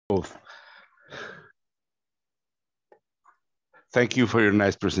Both. Thank you for your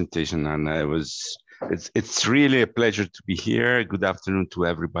nice presentation, Anna. It's really a pleasure to be here. Good afternoon to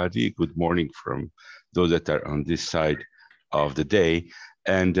everybody. Good morning from those that are on this side of the day.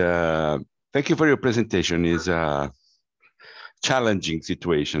 And thank you for your presentation. It's a challenging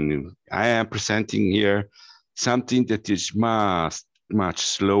situation. I am presenting here something that is much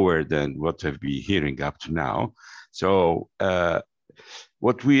slower than what I've been hearing up to now. So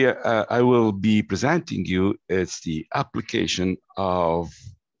what I will be presenting you is the application of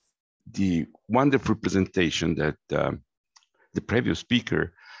the wonderful presentation that the previous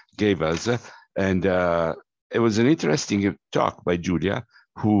speaker gave us. And it was an interesting talk by Julia,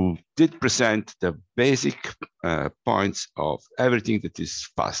 who did present the basic points of everything that is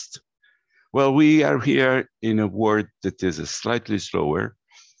fast. Well, we are here in a world that is slightly slower,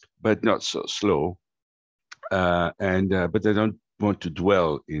 but not so slow. But I don't want to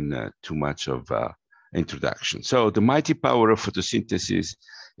dwell in too much of introduction. So the mighty power of photosynthesis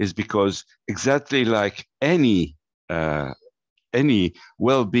is because exactly like any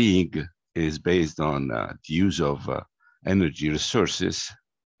well-being is based on the use of energy resources,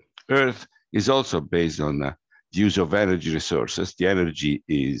 Earth is also based on the use of energy resources. The energy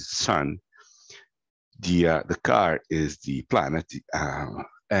is sun. The car is the planet.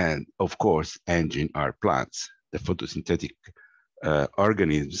 And of course, engine are plants, the photosynthetic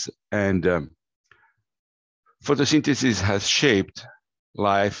organisms. And photosynthesis has shaped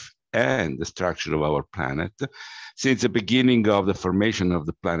life and the structure of our planet. Since the beginning of the formation of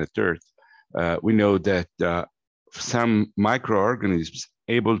the planet Earth, we know that some microorganisms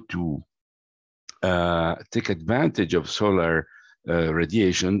able to take advantage of solar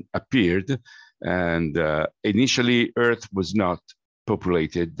radiation appeared. And initially, Earth was not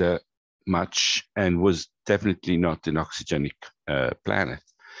populated much and was definitely not an oxygenic planet.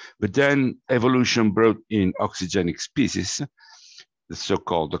 But then evolution brought in oxygenic species, the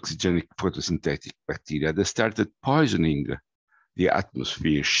so-called oxygenic photosynthetic bacteria, that started poisoning the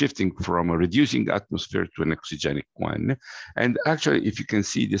atmosphere, shifting from a reducing atmosphere to an oxygenic one. And actually, if you can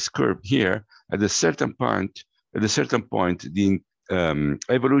see this curve here, at a certain point, the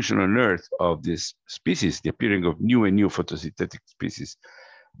evolution on Earth of this species, the appearing of new and new photosynthetic species,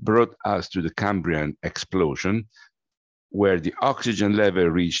 brought us to the Cambrian explosion, where the oxygen level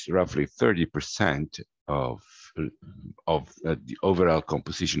reached roughly 30% of the overall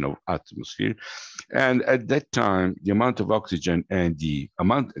composition of atmosphere. And at that time, the amount of oxygen and the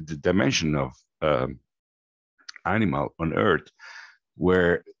dimension of animal on Earth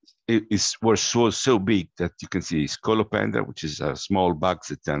were so big that you can see Scolopendra, which is a small bugs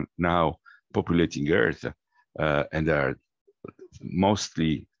that are now populating Earth, and are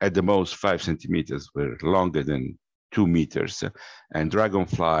mostly at the most 5 centimeters, were longer than 2 meters, and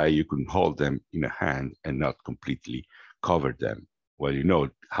dragonfly, you can hold them in a hand and not completely cover them. Well, you know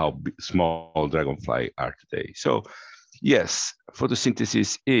how small dragonfly are today. So yes,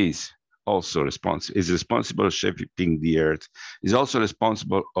 photosynthesis is also responsible for shaping the Earth, is also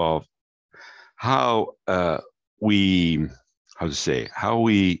responsible of how we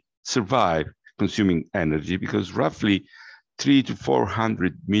survive consuming energy, because roughly 300 to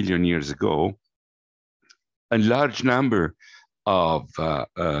 400 million years ago, a large number of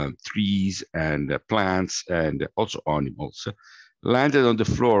trees and plants and also animals landed on the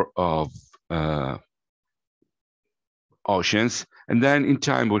floor of oceans, and then in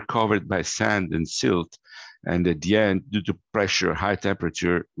time were covered by sand and silt. And at the end, due to pressure, high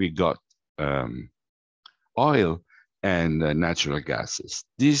temperature, we got oil and natural gases.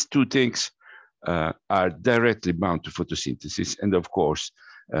 These two things are directly bound to photosynthesis. And of course,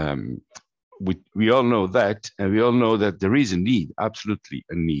 we all know that, and we all know that there is a need, absolutely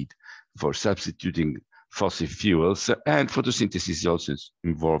a need, for substituting fossil fuels, and photosynthesis is also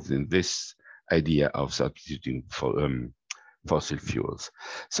involved in this idea of substituting fossil fuels.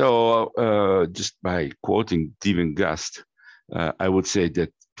 So just by quoting Stephen Gust, I would say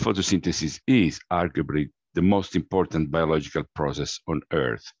that photosynthesis is arguably the most important biological process on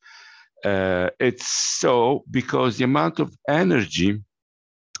Earth. It's so because the amount of energy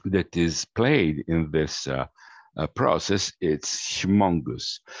that is played in this process, it's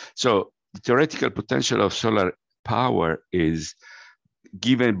humongous. So the theoretical potential of solar power is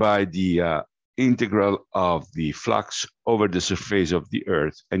given by the integral of the flux over the surface of the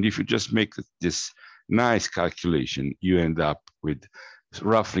Earth. And if you just make this nice calculation, you end up with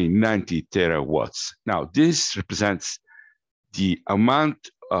roughly 90 terawatts. Now, this represents the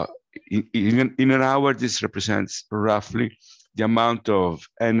amount, in an hour, this represents roughly the amount of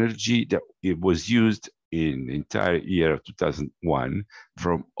energy that it was used in the entire year of 2001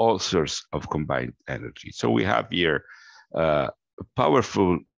 from all sources of combined energy. So we have here a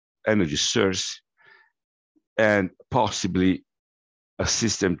powerful energy source and possibly a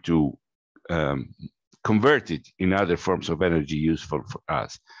system to convert it in other forms of energy useful for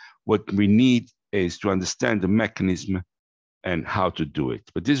us. What we need is to understand the mechanism and how to do it.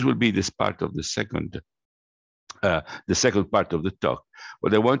 But this will be this part of the second part of the talk.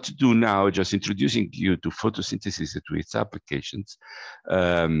 What I want to do now is just introducing you to photosynthesis and to its applications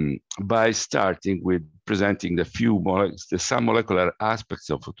by starting with presenting some molecular aspects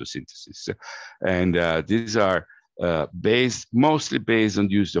of photosynthesis. And these are mostly based on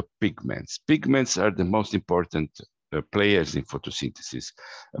the use of pigments. Pigments are the most important players in photosynthesis.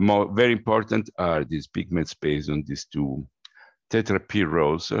 Very important are these pigments based on these two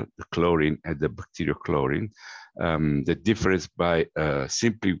tetrapyrols, the chlorine and the bacteriochlorine, that differs by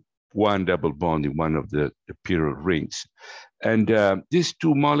simply one double bond in one of the pyrrole rings. And these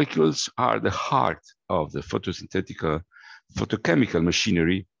two molecules are the heart of the photochemical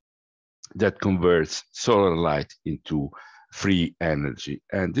machinery that converts solar light into free energy.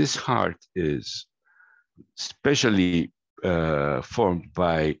 And this heart is specially formed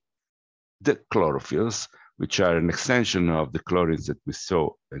by the chlorophylls, which are an extension of the chlorines that we saw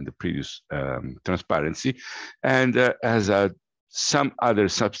in the previous transparency, and as some other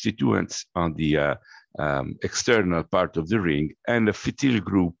substituents on the external part of the ring, and a phytyl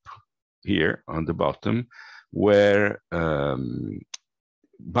group here on the bottom, where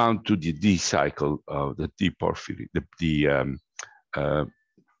bound to the D cycle of the D porphyry,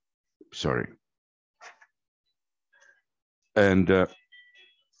 sorry. And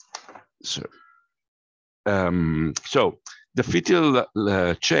so the phytyl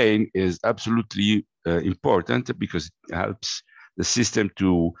chain is absolutely important because it helps the system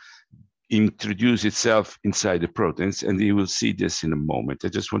to introduce itself inside the proteins, and you will see this in a moment. I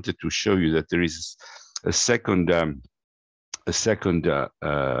just wanted to show you that there is a second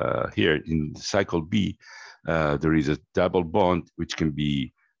here in cycle B. There is a double bond which can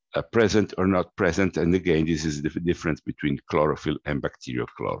be present or not present, and again, this is the difference between chlorophyll and bacterial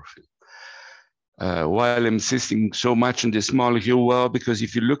chlorophyll. Why I'm insisting so much on this molecule? Well, because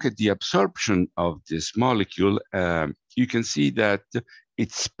if you look at the absorption of this molecule, you can see that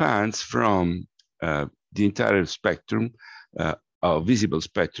it spans from the entire spectrum, visible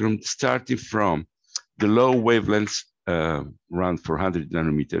spectrum, starting from the low wavelengths, around 400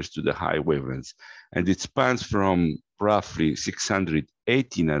 nanometers, to the high wavelengths. And it spans from roughly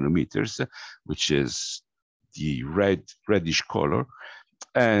 680 nanometers, which is the reddish color,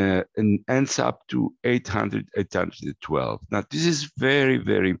 and ends up to 800, 812. Now, this is very,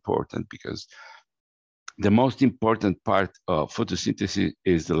 very important because the most important part of photosynthesis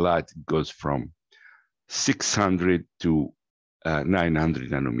is the light that goes from 600 to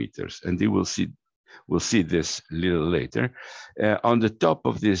 900 nanometers. And we'll see this a little later. On the top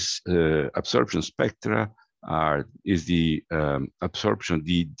of this absorption spectra is the absorption,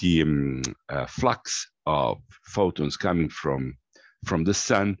 the flux of photons coming from the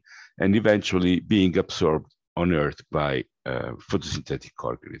sun and eventually being absorbed on Earth by photosynthetic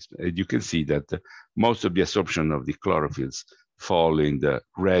organisms. And you can see that most of the absorption of the chlorophylls fall in the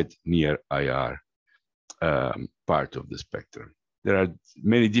red near IR part of the spectrum. There are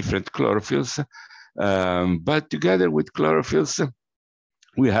many different chlorophylls, but together with chlorophylls,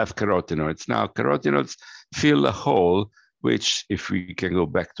 we have carotenoids. Now, carotenoids fill a hole, which, if we can go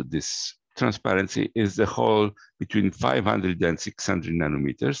back to this transparency, is the hole between 500 and 600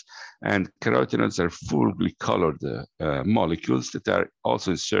 nanometers. And carotenoids are fully colored molecules that are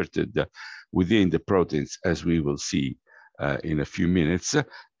also inserted within the proteins, as we will see in a few minutes.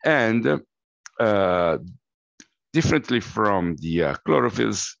 And differently from the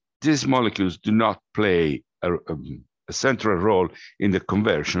chlorophylls, these molecules do not play a central role in the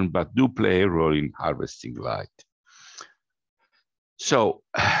conversion, but do play a role in harvesting light. So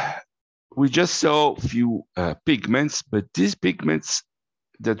we just saw a few pigments, but these pigments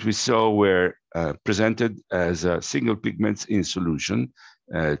that we saw were presented as single pigments in solution,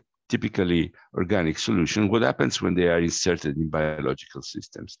 typically organic solution. What happens when they are inserted in biological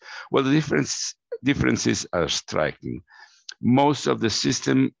systems? Well, the differences are striking. Most of the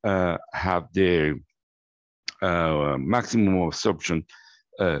system have their maximum absorption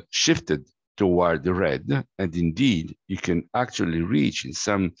shifted toward the red, and indeed, you can actually reach in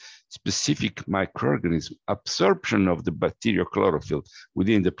some specific microorganism absorption of the bacterial chlorophyll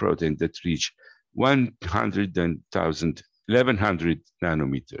within the protein that reach 1100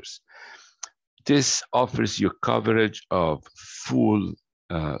 nanometers. This offers you coverage of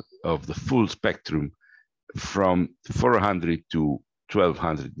the full spectrum from 400 to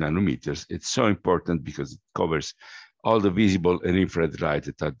 1200 nanometers. It's so important because it covers all the visible and infrared light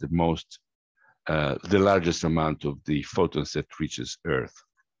that are the largest amount of the photons that reaches Earth.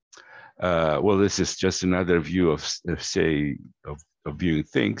 Well, this is just another view of viewing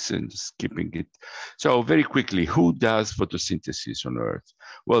things and just keeping it. So very quickly, who does photosynthesis on Earth?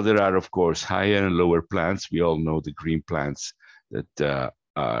 Well, there are, of course, higher and lower plants. We all know the green plants that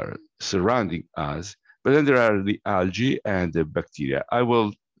are surrounding us. But then there are the algae and the bacteria. I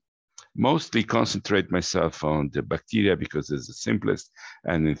will mostly concentrate myself on the bacteria because it's the simplest.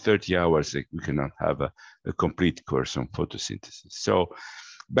 And in 30 hours, we cannot have a complete course on photosynthesis. So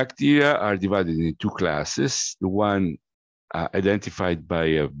bacteria are divided into two classes, the one identified by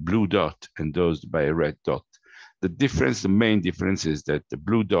a blue dot and those by a red dot. The main difference is that the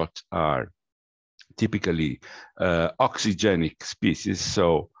blue dot are typically oxygenic species,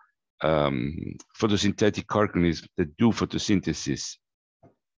 so photosynthetic organisms that do photosynthesis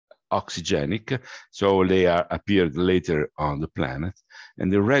oxygenic, so they appeared later on the planet.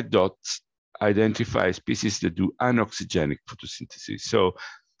 And the red dots identify species that do anoxygenic photosynthesis. So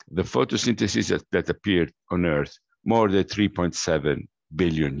the photosynthesis that appeared on Earth more than 3.7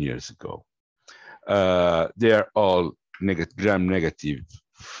 billion years ago. They are all gram-negative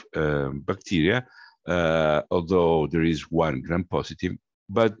bacteria, although there is one gram-positive,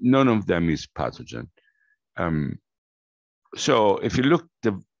 but none of them is pathogen. So if you look at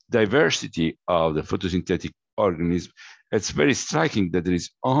the diversity of the photosynthetic organism, it's very striking that there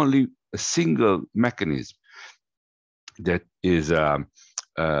is only a single mechanism that is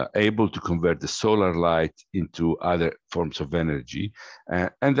able to convert the solar light into other forms of energy,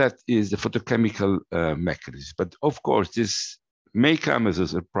 and that is the photochemical mechanism. But of course, this may come as a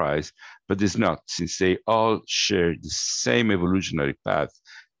surprise, but it's not, since they all share the same evolutionary path,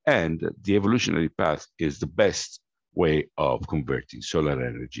 and the evolutionary path is the best way of converting solar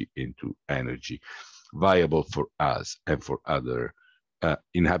energy into energy viable for us and for other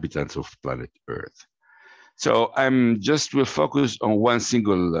inhabitants of planet Earth. So I'm just will focus on one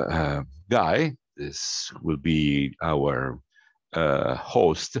single guy. This will be our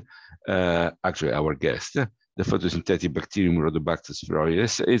host, actually our guest, the photosynthetic bacterium Rhodobacter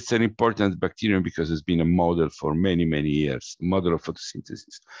sphaeroides. It's an important bacterium because it's been a model for many, many years, model of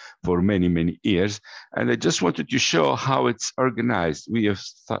photosynthesis for many, many years. And I just wanted to show how it's organized. We have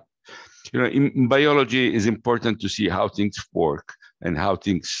thought, in biology, it's important to see how things work and how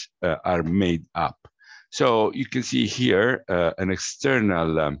things are made up. So you can see here an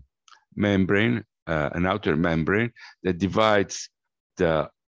external membrane, an outer membrane that divides the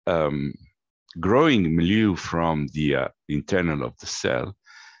growing milieu from the internal of the cell.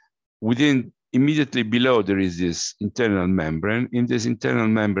 Immediately below, there is this internal membrane. In this internal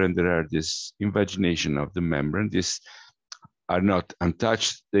membrane, there are this invagination of the membrane. These are not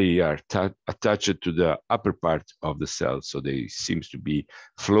untouched. They are attached to the upper part of the cell. So they seem to be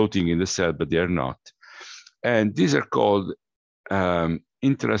floating in the cell, but they are not. And these are called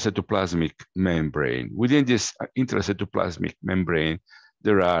intracytoplasmic membrane. Within this intracytoplasmic membrane,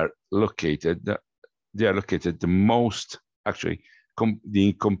 they are located the most, actually,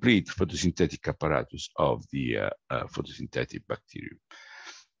 the complete photosynthetic apparatus of the photosynthetic bacterium.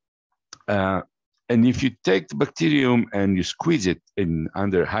 And if you take the bacterium and you squeeze it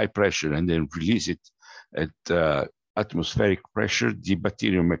under high pressure and then release it at atmospheric pressure, the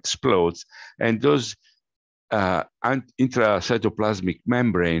bacterium explodes, and those intracytoplasmic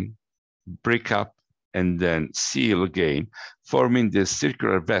membrane break up and then seal again, forming the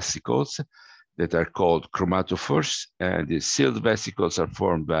circular vesicles that are called chromatophores. And the sealed vesicles are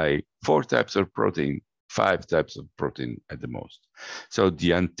formed by 4 types of protein, 5 types of protein at the most. So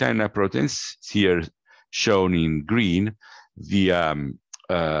the antenna proteins here shown in green, the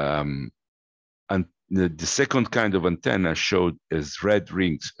second kind of antenna showed as red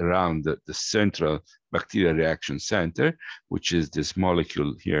rings around the central bacterial reaction center, which is this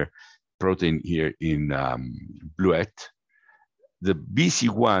molecule here, protein here in bluette. The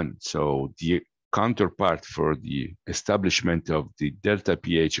BC1, so the counterpart for the establishment of the delta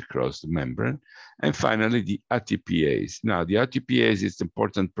pH across the membrane. And finally, the ATPase. Now, the ATPase is the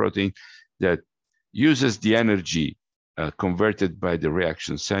important protein that uses the energy converted by the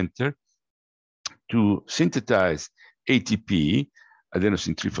reaction center to synthesize ATP,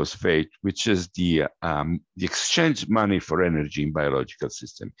 adenosine triphosphate, which is the exchange money for energy in biological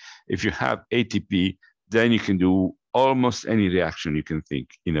system. If you have ATP, then you can do almost any reaction you can think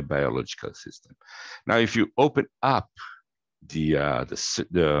in a biological system. Now, if you open up the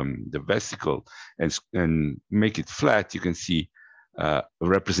vesicle and make it flat, you can see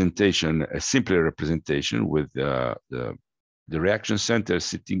representation, a simpler representation with the reaction center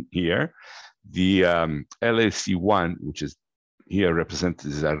sitting here, the LAC1, which is here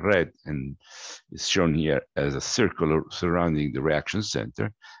represented as a red and is shown here as a circle surrounding the reaction center.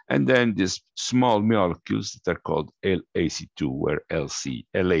 And then these small molecules that are called LAC2, where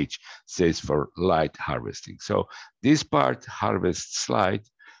LH stands for light harvesting. So this part harvests light,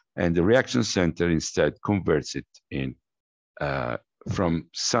 and the reaction center instead converts it in from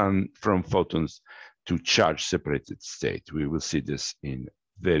photons to charge separated state. We will see this in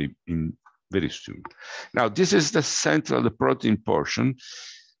very soon. Now, this is the central, the protein portion.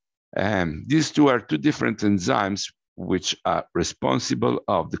 These two are two different enzymes which are responsible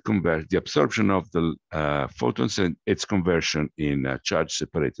of the absorption of the photons and its conversion in a charge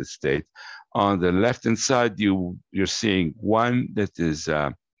separated state. On the left-hand side, you're seeing one that is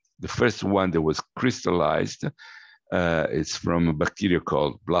the first one that was crystallized. It's from a bacteria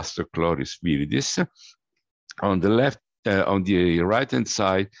called Blastochlorus viridis. On the left, on the right-hand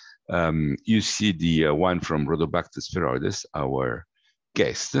side, you see the one from Rhodobacter spheroides, our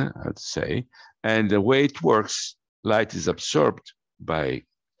guest, I'd say. And the way it works, light is absorbed by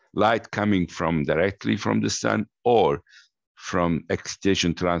light coming directly from the sun or from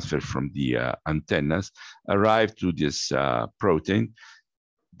excitation transfer from the antennas, arrive to this protein.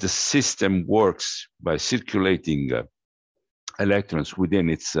 The system works by circulating electrons within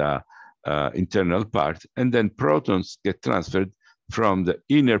its internal part, and then protons get transferred from the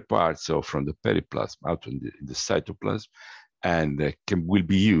inner part, so from the periplasm out in the cytoplasm, and will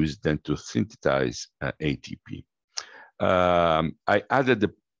be used then to synthesize ATP. I added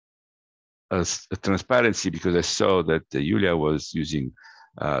a transparency because I saw that Julia was using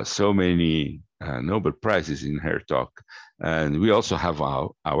so many Nobel Prizes in her talk, and we also have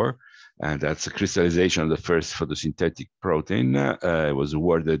our and that's a crystallization of the first photosynthetic protein. It was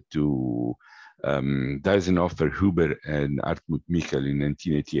awarded to Deisenhofer, Huber, and Hartmut Michael in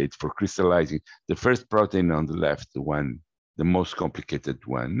 1988 for crystallizing the first protein on the left, the most complicated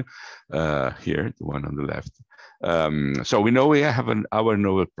one here, the one on the left. So we know we have our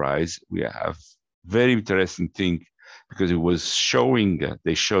Nobel Prize. We have very interesting thing because it was showing,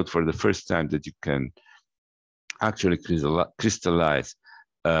 they showed for the first time that you can actually crystallize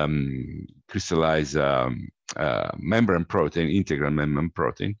membrane protein, integral membrane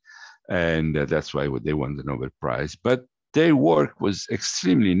protein. And that's why they won the Nobel Prize. But their work was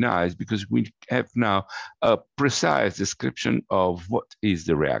extremely nice because we have now a precise description of what is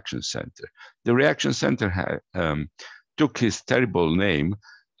the reaction center. The reaction center took his terrible name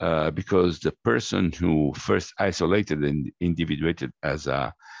because the person who first isolated and individuated as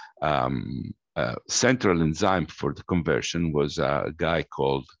a central enzyme for the conversion was a guy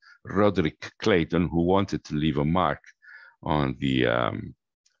called Roderick Clayton, who wanted to leave a mark on the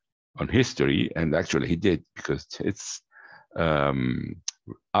on history, and actually he did, because it's RC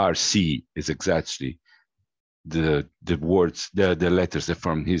is exactly the words, the letters that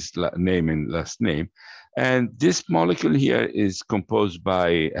form his name and last name. And this molecule here is composed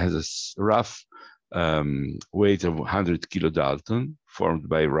has a rough weight of 100 kilodalton, formed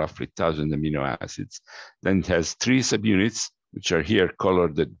by roughly 1,000 amino acids. Then it has 3 subunits, which are here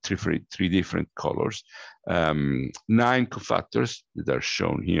colored in 3 different colors, 9 cofactors that are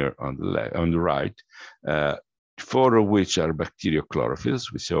shown here on the right, 4 of which are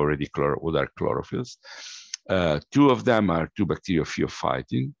bacteriochlorophylls. We saw already what are chlorophylls. 2 of them are 2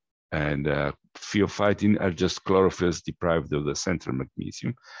 bacteriophyophytin, and phyophytin are just chlorophylls deprived of the central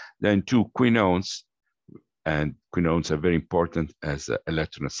magnesium. Then 2 quinones, and quinones are very important as an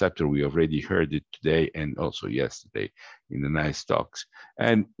electron acceptor. We already heard it today and also yesterday in the nice talks.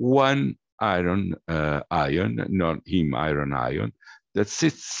 And 1 iron ion, non-heme iron ion, that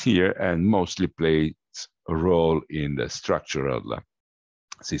sits here and mostly plays a role in the structural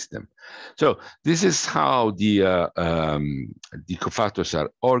system. So this is how the cofactors are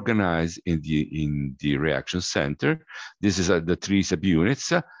organized in the reaction center. This is the 3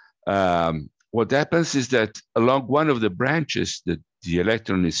 subunits. What happens is that along one of the branches, the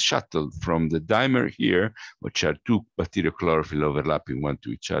electron is shuttled from the dimer here, which are 2 bacteriochlorophyll overlapping one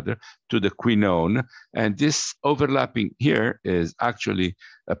to each other, to the quinone. And this overlapping here is actually,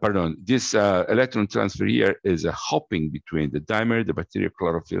 this electron transfer here is a hopping between the dimer, the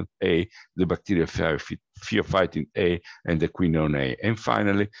bacteriochlorophyll A, the bacteriophyophytin A, and the quinone A, and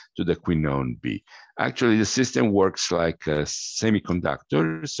finally to the quinone B. Actually, the system works like a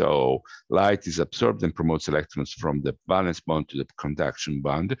semiconductor. So light is absorbed and promotes electrons from the valence bond to the conduction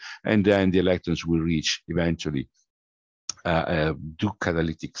bond, and then the electrons will reach eventually two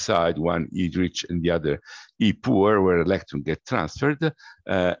catalytic side, one E rich and the other E poor, where electrons get transferred,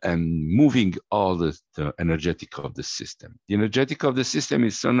 and moving all the energetic of the system. The energetic of the system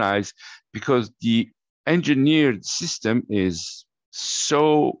is so nice because the engineered system is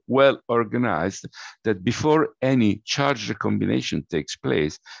so well organized that before any charge recombination takes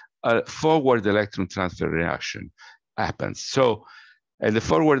place, a forward electron transfer reaction happens. So and the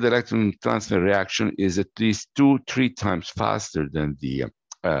forward electron transfer reaction is at least 2-3 times faster than the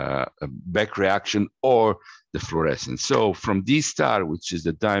back reaction or the fluorescence. So from D star, which is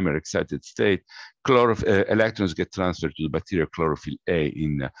the dimer excited state, electrons get transferred to the bacterial chlorophyll A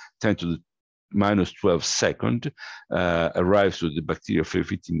in 10 to the minus 12 second, arrives to the bacterial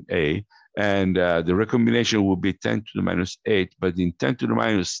 15A, and the recombination will be 10 to the minus 8, but in 10 to the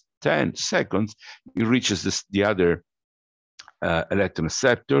minus 10 seconds, it reaches the other electron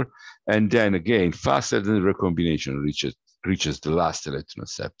receptor, and then again, faster than the recombination reaches the last electron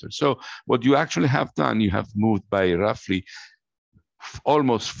receptor. So what you actually have done, you have moved by roughly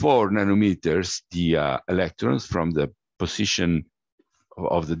almost 4 nanometers the electrons from the position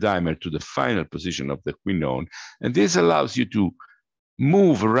of the dimer to the final position of the quinone, and this allows you to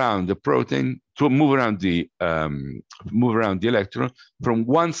move around the protein, to move around the electron from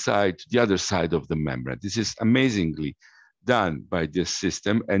one side to the other side of the membrane. This is amazingly done by this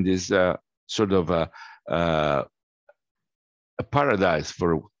system, and is sort of a paradise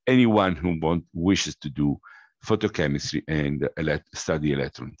for anyone who wishes to do photochemistry and study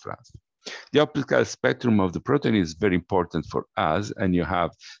electron transfer. The optical spectrum of the protein is very important for us, and you have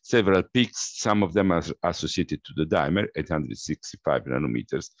several peaks. Some of them are associated to the dimer, 865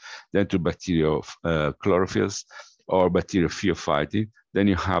 nanometers, then to bacterial chlorophylls or bacterial pheophytin. Then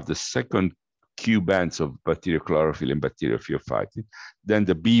you have the second Q bands of bacterial chlorophyll and bacterial pheophytin, then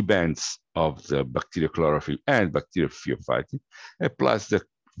the B bands of the bacterial chlorophyll and bacterial pheophytin, and plus the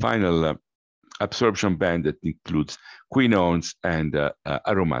final absorption band that includes quinones and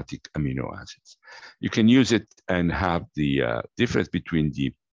aromatic amino acids. You can use it and have the difference between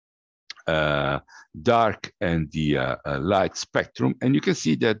the dark and the light spectrum, and you can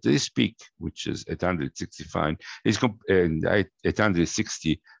see that this peak, which is 865, is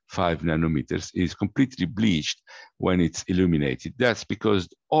 865 nanometers, is completely bleached when it's illuminated. That's because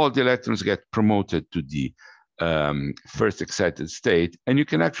all the electrons get promoted to the first excited state, and you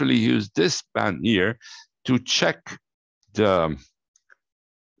can actually use this band here to check the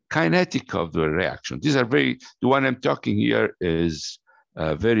kinetic of the reaction. These are the one I'm talking here is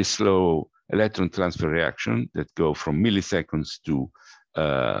a very slow electron transfer reaction that go from milliseconds to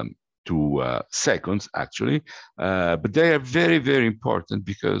seconds, actually. But they are very, very important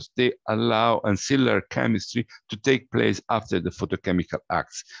because they allow ancillary chemistry to take place after the photochemical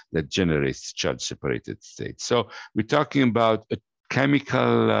acts that generates charge-separated states. So we're talking about a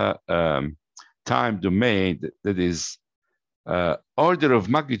chemical time domain that is order of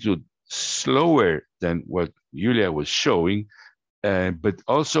magnitude slower than what Julia was showing, but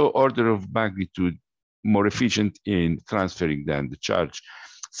also order of magnitude more efficient in transferring then the charge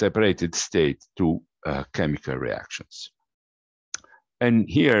separated state to chemical reactions. And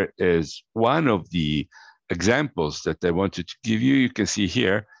here is one of the examples that I wanted to give you. You can see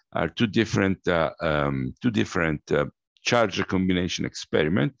here are two different charge recombination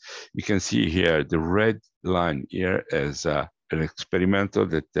experiment. You can see here the red line here as an experimental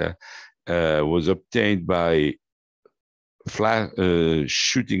that was obtained by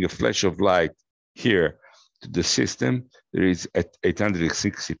shooting a flash of light here to the system. There is at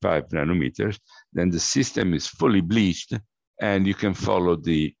 865 nanometers. Then the system is fully bleached, and you can follow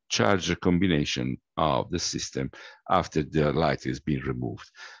the charge recombination of the system after the light has been removed.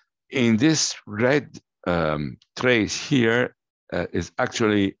 In this red trace here is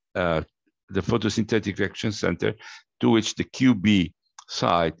actually the photosynthetic reaction center to which the QB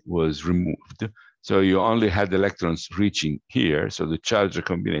side was removed. So you only had electrons reaching here. So the charge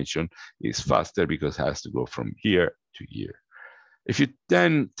recombination is faster because it has to go from here to here. If you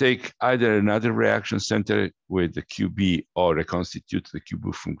then take either another reaction center with the QB or reconstitute the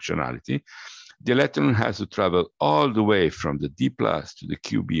QB functionality, the electron has to travel all the way from the D plus to the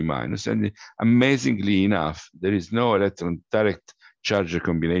QB minus. And amazingly enough, there is no electron direct charge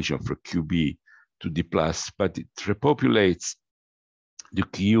recombination for QB to D plus, but it repopulates the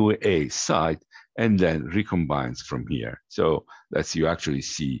QA side and then recombines from here. So that's you actually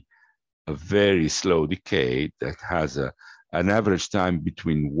see a very slow decay that has an average time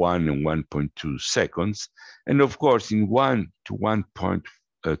between 1 and 1.2 seconds. And of course, in 1 to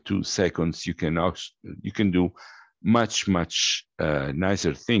 1.2 seconds, you can do much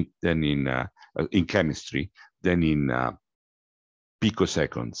nicer thing than in chemistry than in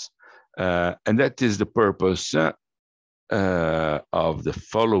picoseconds. And that is the purpose of the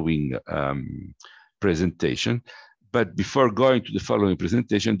following presentation. But before going to the following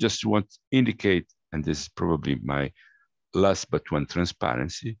presentation, just want to indicate, and this is probably my last but one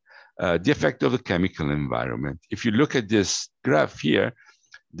transparency, the effect of the chemical environment. If you look at this graph here,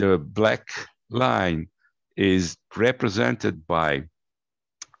 the black line is represented by,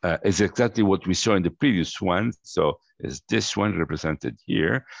 is exactly what we saw in the previous one. So is this one represented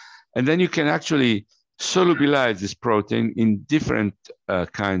here. And then you can actually solubilize this protein in different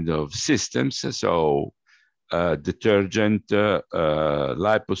kind of systems. So detergent,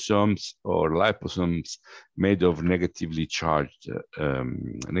 liposomes, or liposomes made of negatively charged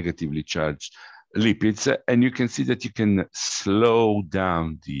lipids. And you can see that you can slow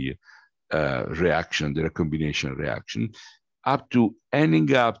down the reaction, the recombination reaction, up to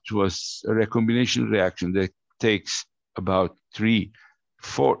ending up to a recombination reaction that takes about 3-4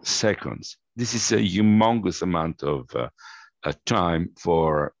 seconds. This is a humongous amount of time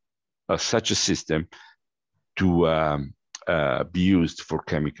for such a system to be used for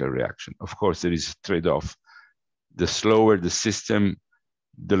chemical reaction. Of course, there is a trade-off. The slower the system,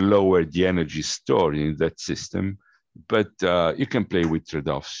 the lower the energy stored in that system. But you can play with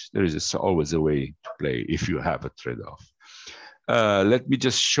trade-offs. There is always a way to play if you have a trade-off. Let me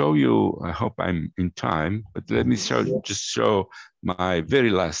just show you, I hope I'm in time, but let me just show my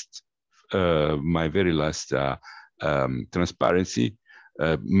very last transparency,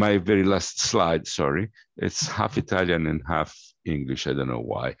 my very last slide, sorry. It's half Italian and half English, I don't know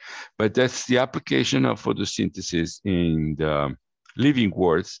why. But that's the application of photosynthesis in the living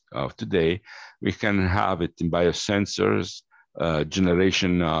world of today. We can have it in biosensors,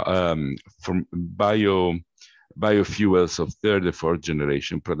 generation from biofuels of third and fourth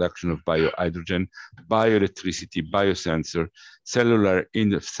generation, production of biohydrogen, bioelectricity, biosensor, cellular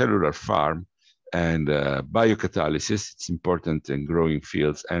farm, and biocatalysis. It's important in growing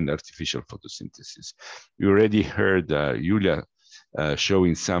fields, and artificial photosynthesis. We already heard Julia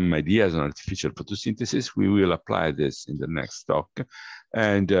showing some ideas on artificial photosynthesis. We will apply this in the next talk.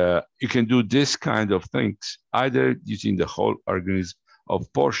 And you can do this kind of things either using the whole organism or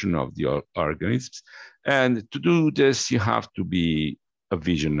portion of the organisms. And to do this, you have to be a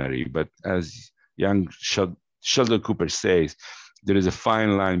visionary. But as young Sheldon Cooper says, there is a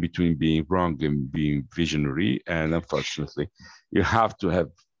fine line between being wrong and being visionary. And unfortunately, you have to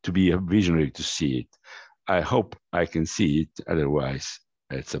be a visionary to see it. I hope I can see it. Otherwise,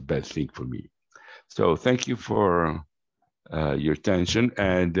 it's a bad thing for me. So thank you for your attention.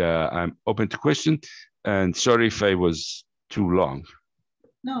 And I'm open to questions. And sorry if I was too long.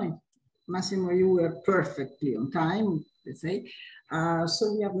 No, Massimo, you were perfectly on time, let's say.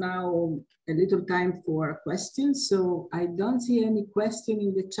 So we have now a little time for questions. So I don't see any question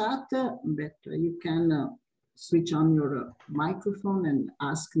in the chat, but you can switch on your microphone and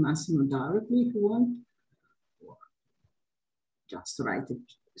ask Massimo directly if you want. Or just write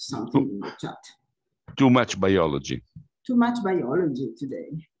something in the chat. Too much biology. Too much biology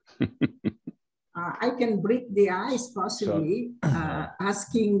today. I can break the ice possibly,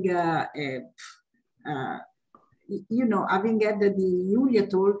 asking, you know, having had the Julia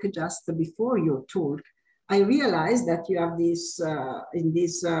talk just before your talk, I realized that you have this, in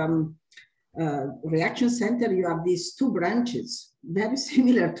this reaction center, you have these two branches, very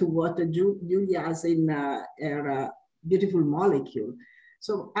similar to what Julia has in her beautiful molecule.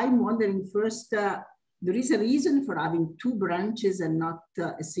 So I'm wondering first, there is a reason for having two branches and not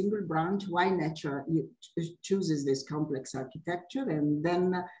a single branch. Why nature chooses this complex architecture? And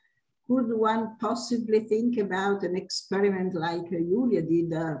then could one possibly think about an experiment like Julia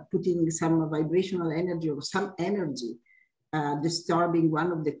did, putting some vibrational energy or some energy disturbing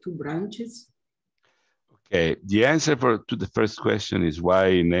one of the two branches? Okay, the answer to the first question is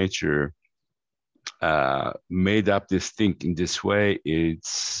why nature made up this thing in this way.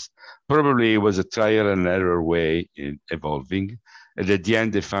 It's probably was a trial and error way in evolving. And at the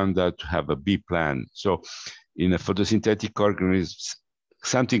end, they found out to have a B plan. So in a photosynthetic organism,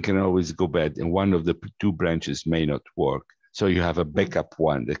 something can always go bad, and one of the two branches may not work. So you have a backup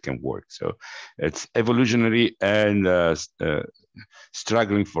one that can work. So it's evolutionary and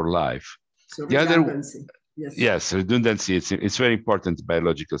struggling for life. So redundancy. Yes, redundancy. It's very important in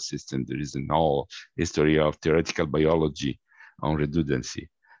biological system. There is a whole history of theoretical biology on redundancy.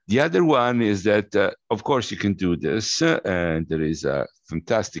 The other one is that, of course, you can do this, and there is a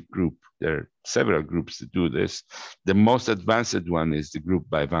fantastic group. There are several groups that do this. The most advanced one is the group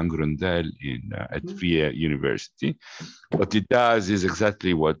by Van Grondel at Vrije University. What it does is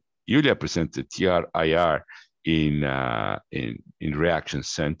exactly what Julia presented, TRIR, in in reaction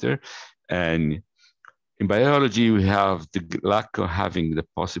center. And in biology, we have the lack of having the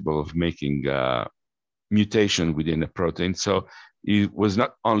possible of making mutation within a protein. So it was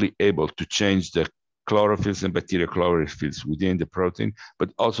not only able to change the chlorophylls and bacterial chlorophylls within the protein,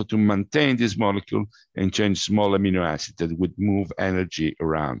 but also to maintain this molecule and change small amino acids that would move energy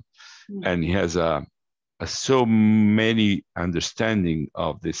around. Mm-hmm. And he has so many understanding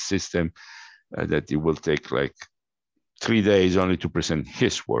of this system that it will take like 3 days only to present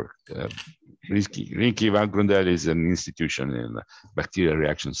his work. Rinky van Grundel is an institution in bacterial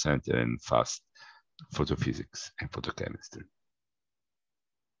reaction center and fast photophysics and photochemistry.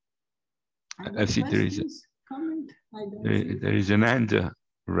 I see there is comment. There is an hand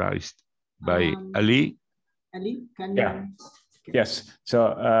raised by Ali. Ali, can you? Yes.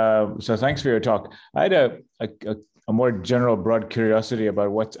 So thanks for your talk. I had a more general, broad curiosity about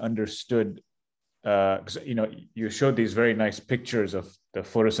what's understood. Because you showed these very nice pictures of the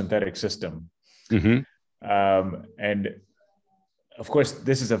photosynthetic system, mm-hmm. And of course,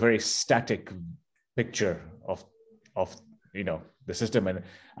 this is a very static picture of the system, and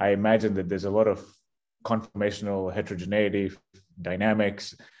I imagine that there's a lot of conformational heterogeneity,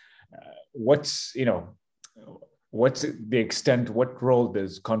 dynamics. What's the extent? What role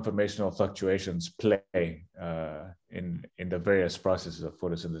does conformational fluctuations play in the various processes of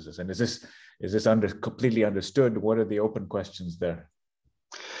photosynthesis? And is this completely understood? What are the open questions there?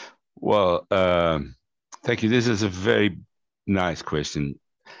 Well, thank you. This is a very nice question.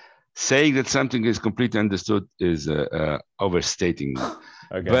 Saying that something is completely understood is overstating.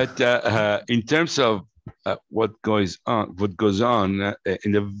 Okay. But in terms of what goes on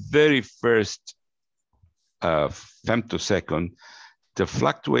in the very first femtosecond, the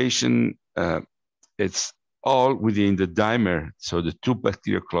fluctuation, it's all within the dimer. So the two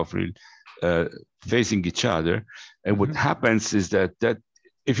bacterial chlorophylls facing each other. And what happens is that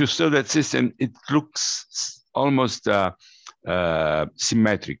if you study that system, it looks almost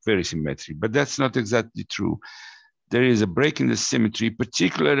symmetric, very symmetric, but that's not exactly true. There is a break in the symmetry,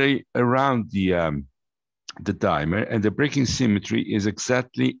 particularly around the dimer, and the breaking symmetry is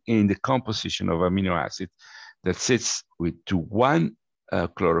exactly in the composition of amino acid that sits to one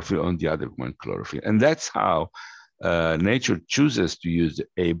chlorophyll on the other one chlorophyll. And that's how nature chooses to use the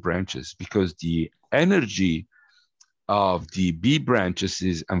A branches, because the energy of the B branches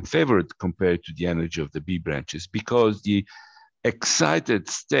is unfavored compared to the energy of the B branches, because the excited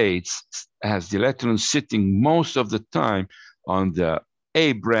states has the electron sitting most of the time on the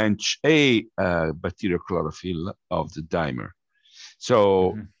A branch, bacterial chlorophyll of the dimer.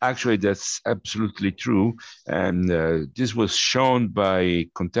 So actually that's absolutely true. And this was shown by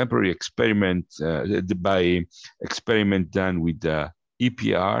contemporary experiment, by experiment done with the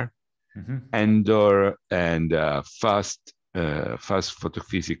EPR, Andor, and fast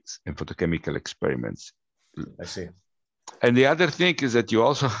photophysics and photochemical experiments. I see. And the other thing is that you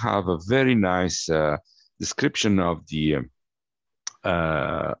also have a very nice description of the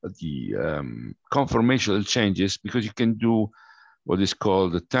conformational changes, because you can do what is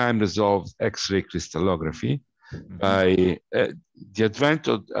called the time-resolved X-ray crystallography by the advent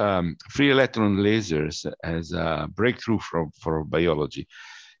of free electron lasers as a breakthrough for biology.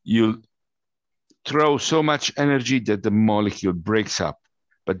 You throw so much energy that the molecule breaks up,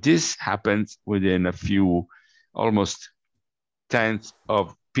 but this happens within a few, almost tenths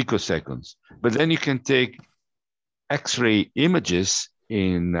of picoseconds. But then you can take X-ray images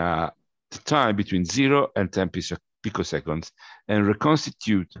in the time between 0 and 10 picoseconds and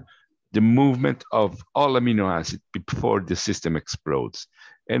reconstitute the movement of all amino acids before the system explodes.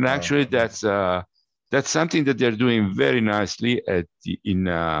 And actually, that's something that they're doing very nicely in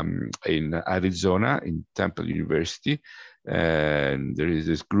Arizona, in Temple University. And there is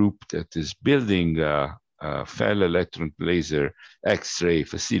this group that is building a ferroelectron laser X-ray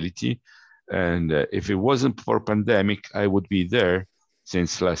facility. And if it wasn't for pandemic, I would be there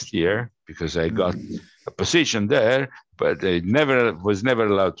since last year, because I got a position there, but I was never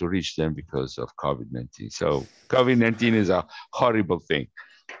allowed to reach them because of COVID-19. So COVID-19 is a horrible thing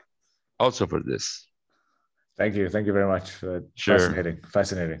also for this. Thank you very much. Sure.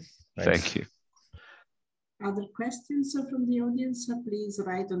 Fascinating. Thanks. Thank you. Other questions from the audience? Please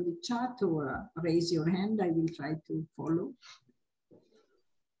write on the chat or raise your hand. I will try to follow.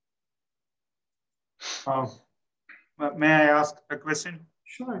 May I ask a question?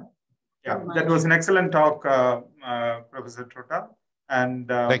 Sure. Yeah, that was an excellent talk, Professor TROTTA. And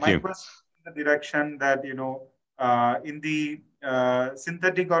my question in the direction that, in the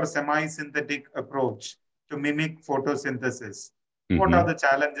synthetic or semi-synthetic approach to mimic photosynthesis, what are the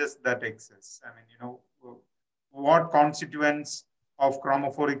challenges that exist? I mean, what constituents of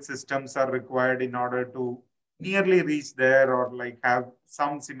chromophoric systems are required in order to nearly reach there or like have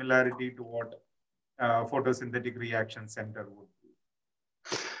some similarity to what photosynthetic reaction center would be?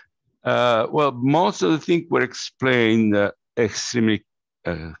 Well, most of the things were explained extremely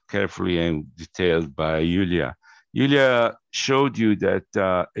carefully and detailed by Julia. Julia showed you that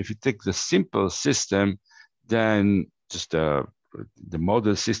if you take the simple system, then just the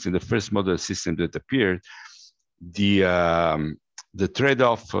model system, the first model system that appeared, the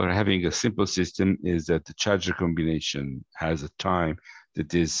trade-off for having a simple system is that the charge recombination has a time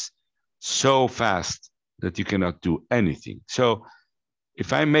that is so fast that you cannot do anything. So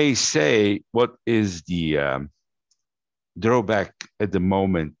if I may say, what is the drawback at the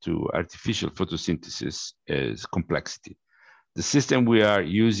moment to artificial photosynthesis is complexity. The system we are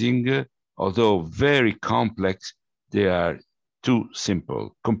using, although very complex, they are too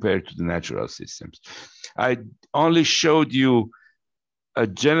simple compared to the natural systems. I only showed you a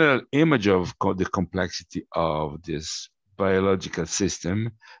general image of the complexity of this biological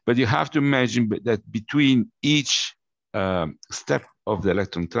system, but you have to imagine that between each step of the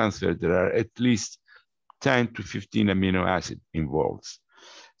electron transfer, there are at least 10 to 15 amino acids involved.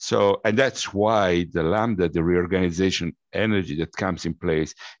 So, and that's why the lambda, the reorganization energy that comes in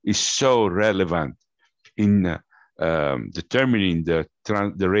place, is so relevant in determining the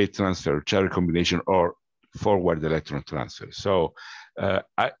rate transfer, charge recombination, or forward electron transfer. So,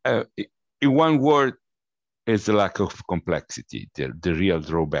 in one word, it's the lack of complexity, the real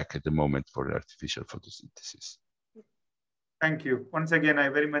drawback at the moment for artificial photosynthesis. Thank you. Once again, I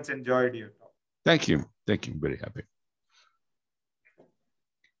very much enjoyed your talk. Thank you. Thank you. Very happy.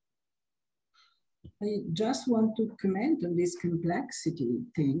 I just want to comment on this complexity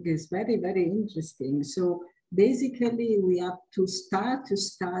thing. It's very, very interesting. So basically, we have to start to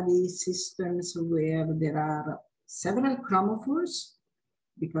study systems where there are several chromophores,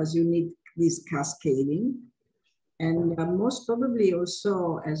 because you need this cascading. And most probably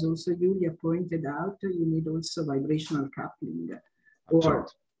also, as also Julia pointed out, you need also vibrational coupling or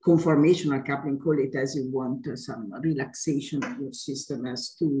conformational coupling, call it as you want, some relaxation of your system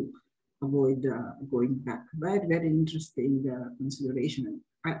as to avoid going back. Very, very interesting consideration.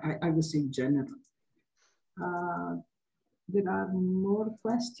 I would say in general. There are more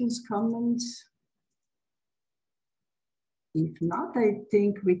questions, comments? If not, I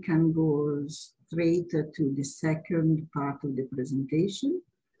think we can go straight to the second part of the presentation.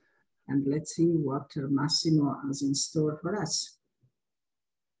 And let's see what Massimo has in store for us.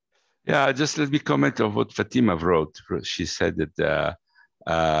 Yeah, just let me comment on what Fatima wrote. She said that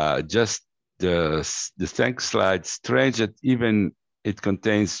just the thanks slide, strange that even it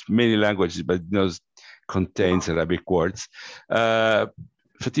contains many languages, but it does contains Arabic words.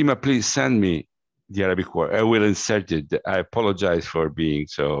 Fatima, please send me the Arabic word. I will insert it. I apologize for being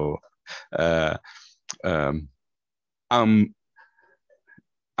so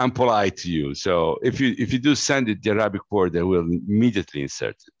unpolite to you. So if you do send it the Arabic word, I will immediately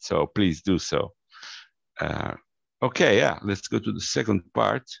insert it. So please do so. Okay, yeah, let's go to the second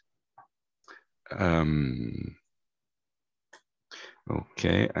part.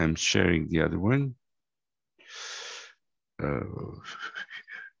 Okay, I'm sharing the other one.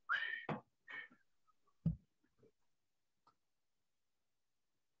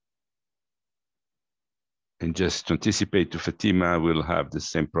 And just to anticipate to Fatima, we'll have the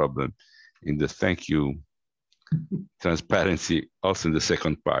same problem in the thank you transparency, also in the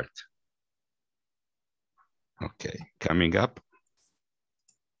second part. Okay, coming up.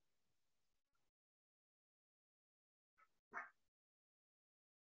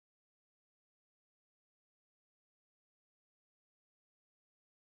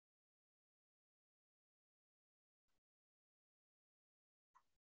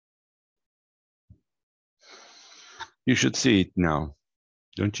 You should see it now,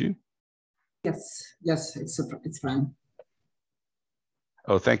 don't you? Yes, yes, it's fine.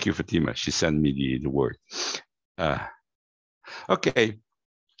 Oh, thank you, Fatima. She sent me the word. Okay.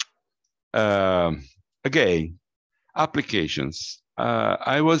 Again, applications.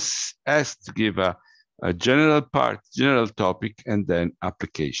 I was asked to give a general topic, and then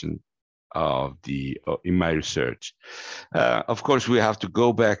application of in my research. Of course, we have to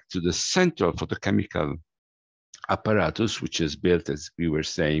go back to the central photochemical apparatus, which is built, as we were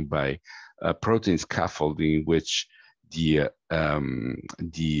saying, by protein scaffolding, which the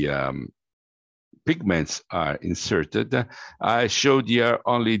pigments are inserted. I showed here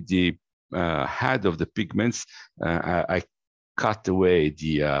only the head of the pigments. I cut away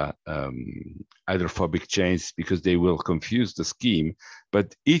the hydrophobic chains because they will confuse the scheme. But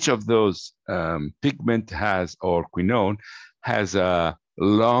each of those pigment has, or quinone, has a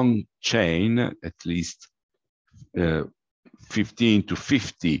long chain, at least 15 to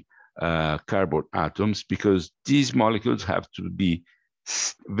 50 carbon atoms, because these molecules have to be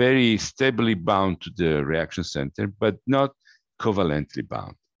very stably bound to the reaction center, but not covalently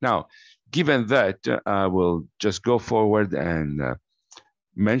bound. Now, given that, I will just go forward and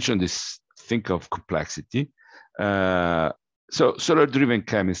mention this thing of complexity. So solar-driven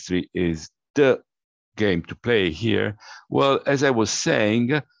chemistry is the game to play here. Well, as I was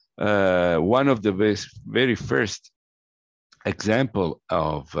saying, one of the very first example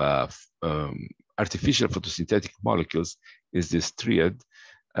of artificial photosynthetic molecules is this triad.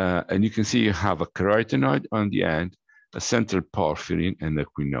 And you can see you have a carotenoid on the end, a central porphyrin, and a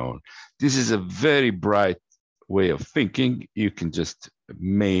quinone. This is a very bright way of thinking. You can just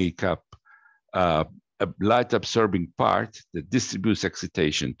make up a light absorbing part that distributes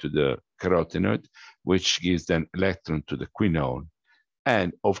excitation to the carotenoid, which gives an electron to the quinone.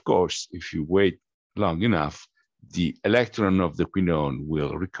 And of course, if you wait long enough, the electron of the quinone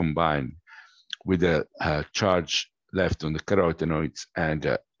will recombine with a charge left on the carotenoids, and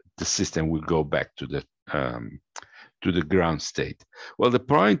the system will go back to the ground state. Well, the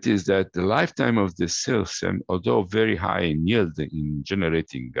point is that the lifetime of this system, although very high in yield in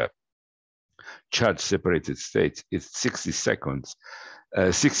generating charge-separated states, is 60 nanoseconds,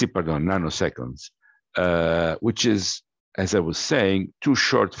 which is, as I was saying, too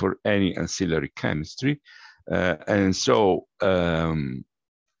short for any ancillary chemistry. And so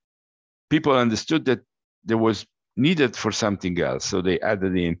people understood that there was needed for something else. So they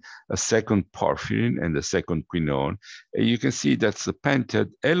added in a second porphyrin and a second quinone. And you can see that the pentad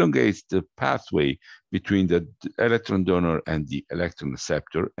elongates the pathway between the electron donor and the electron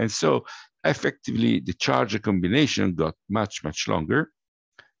receptor. And so effectively, the charge combination got much, much longer.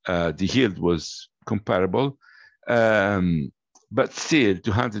 The yield was comparable. But still,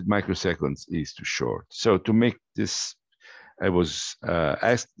 200 microseconds is too short. So to make this, I was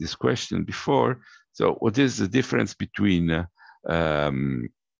asked this question before. So what is the difference between the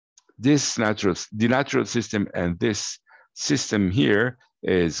natural system and this system here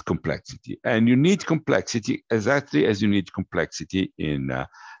is complexity. And you need complexity exactly as you need complexity in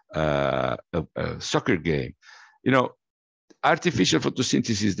a soccer game. You know, artificial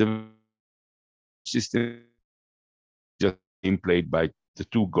photosynthesis, the system just being played by the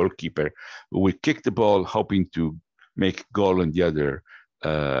two goalkeepers who will kick the ball hoping to make goal on the other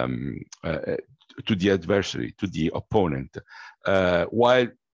to the adversary, to the opponent. And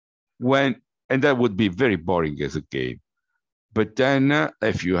that would be very boring as a game. But then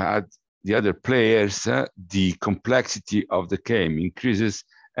if you had the other players, the complexity of the game increases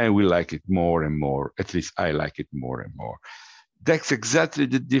and we like it more and more. At least I like it more and more. That's exactly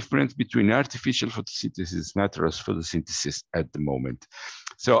the difference between artificial photosynthesis, natural photosynthesis at the moment.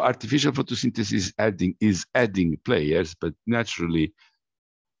 So artificial photosynthesis is adding players, but naturally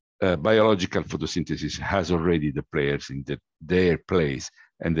biological photosynthesis has already the players in their place,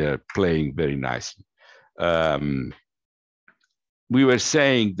 and they're playing very nicely. We were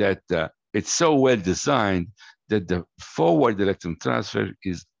saying that it's so well designed that the forward electron transfer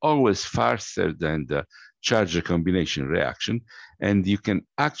is always faster than the charge combination reaction, and you can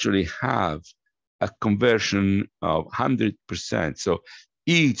actually have a conversion of 100%. So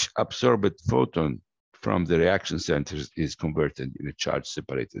each absorbed photon from the reaction centers is converted in a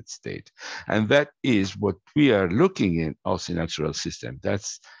charge-separated state. And that is what we are looking at also in natural system. That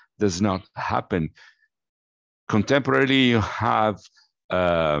does not happen. Contemporarily, you have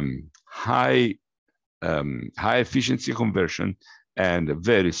high efficiency conversion and a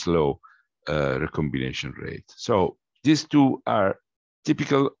very slow recombination rate. So these two are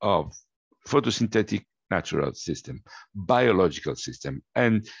typical of photosynthetic natural system, biological system.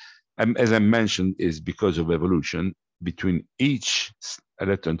 And as I mentioned, is because of evolution. Between each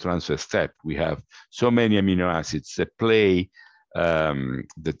electron transfer step, we have so many amino acids that play,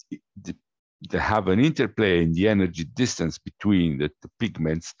 that have an interplay in the energy distance between the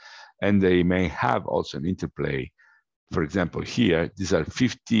pigments, and they may have also an interplay. For example, here, these are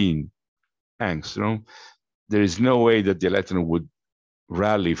 15 angstrom. There is no way that the electron would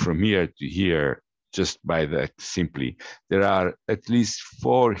rally from here to here just by that simply. There are at least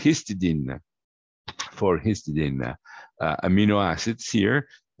four histidine amino acids here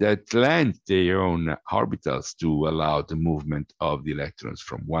that land their own orbitals to allow the movement of the electrons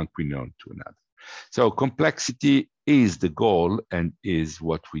from one quinone to another. So complexity is the goal and is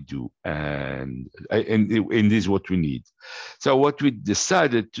what we do, and is what we need. So what we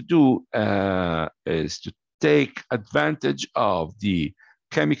decided to do is to take advantage of the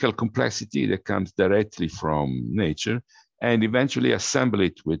chemical complexity that comes directly from nature and eventually assemble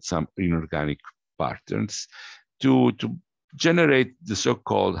it with some inorganic patterns to generate the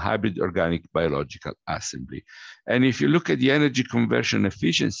so-called hybrid organic biological assembly. And if you look at the energy conversion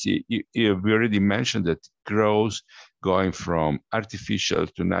efficiency, we already mentioned that it grows going from artificial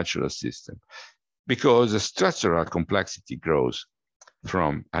to natural system, because the structural complexity grows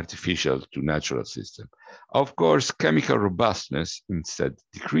from artificial to natural system. Of course, chemical robustness instead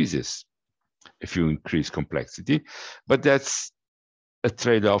decreases if you increase complexity, but that's a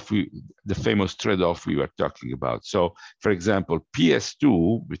trade-off, the famous trade-off we were talking about. So, for example,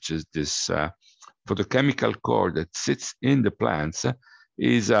 PS2, which is this photochemical core that sits in the plants,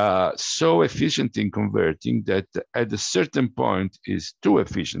 is so efficient in converting that at a certain point is too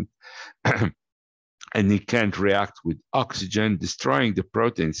efficient, and it can't react with oxygen, destroying the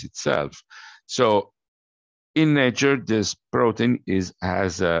proteins itself. So, in nature, this protein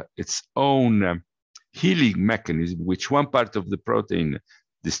has its own healing mechanism, which one part of the protein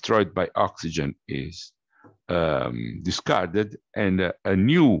destroyed by oxygen is discarded, and a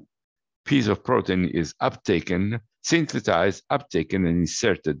new piece of protein is uptaken, synthesized, uptaken, and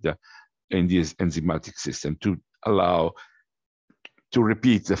inserted in this enzymatic system to allow to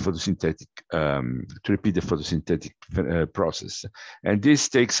repeat the photosynthetic process. And this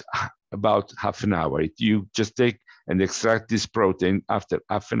takes about half an hour. You just take and extract this protein. After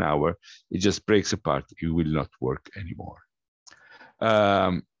half an hour, it just breaks apart. It will not work anymore.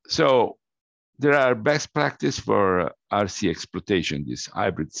 So there are best practice for RC exploitation, this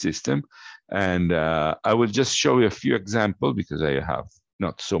hybrid system. And I will just show you a few examples because I have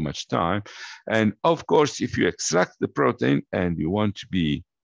not so much time. And of course, if you extract the protein and you want to be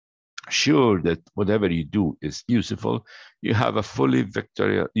sure that whatever you do is useful, you have a fully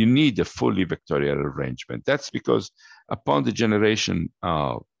vectorial, you need a fully vectorial arrangement. That's because upon the generation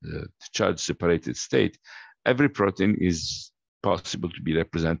of the charge separated state, every protein is possible to be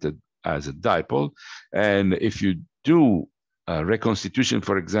represented as a dipole. And if you do reconstitution,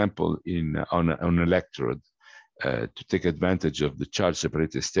 for example, on an electrode, to take advantage of the charge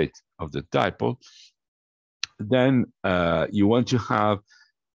separated state of the dipole, then you want to have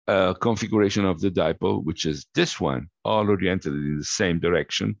a configuration of the dipole, which is this one, all oriented in the same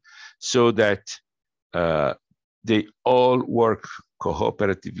direction, so that they all work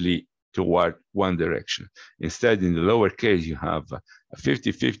cooperatively toward one direction. Instead, in the lower case, you have a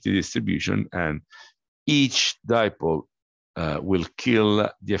 50-50 distribution, and each dipole will kill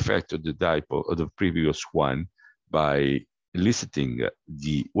the effect of the dipole of the previous one by eliciting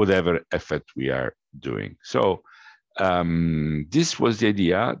the whatever effect we are doing. So this was the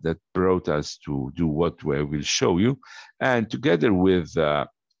idea that brought us to do what we will show you, and together with the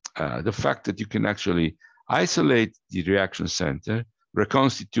fact that you can actually isolate the reaction center,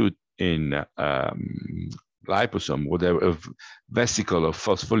 reconstitute in liposome, whatever, vesicle of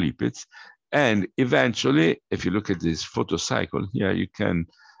phospholipids, and eventually, if you look at this photocycle here, you can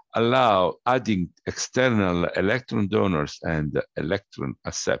allow adding external electron donors and electron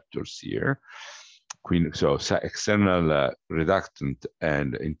acceptors here. So external reductant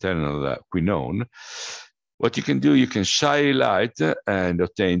and internal quinone. What you can do, you can shine light and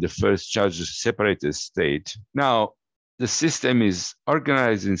obtain the first charge separated state. Now, the system is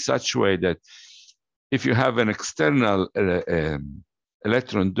organized in such a way that if you have an external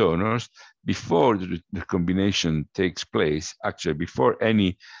electron donors, before the combination takes place, actually before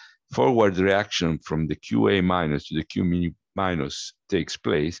any forward reaction from the QA minus to the Q minus takes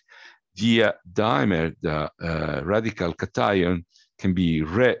place, the dimer, the radical cation, can be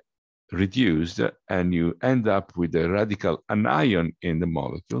reduced, and you end up with a radical anion in the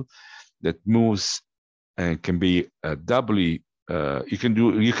molecule that moves and can be doubly. You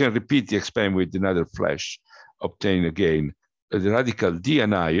can repeat the experiment with another flash, obtain again the radical D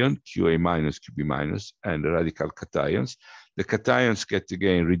anion, QA minus, QB minus, and the radical cations. The cations get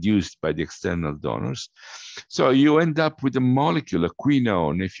again reduced by the external donors. So you end up with a molecule, a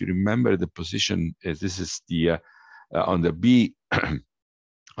quinone. If you remember the position, this is the on the B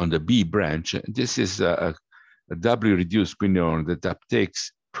on the B branch. This is a doubly reduced quinone that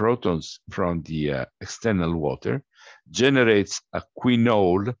uptakes protons from the external water, generates a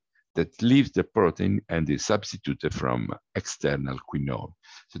quinole that leaves the protein and is substituted from external quinone.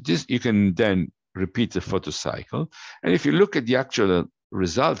 So this, you can then repeat the photocycle. And if you look at the actual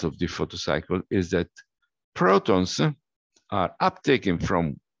result of the photocycle, is that protons are uptaken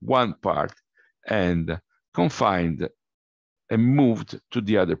from one part and confined and moved to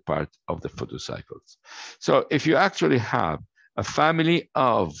the other part of the photocycles. So if you actually have a family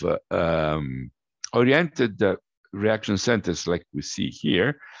of oriented reaction centers like we see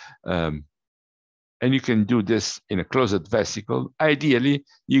here, and you can do this in a closed vesicle, ideally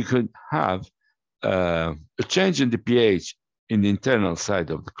you could have a change in the pH in the internal side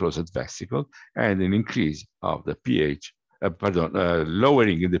of the closed vesicle and an increase of the pH,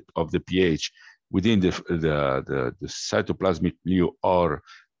 lowering of the pH within the cytoplasmic milieu or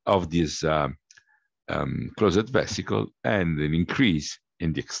of this closed vesicle, and an increase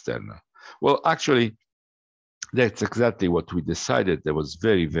in the external. Well, actually, that's exactly what we decided that was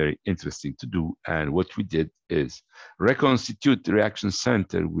very, very interesting to do. And what we did is reconstitute the reaction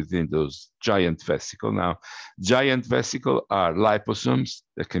center within those giant vesicles. Now, giant vesicles are liposomes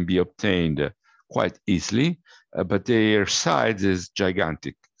that can be obtained quite easily, but their size is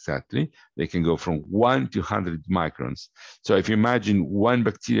gigantic, exactly. They can go from 1 to 100 microns. So if you imagine one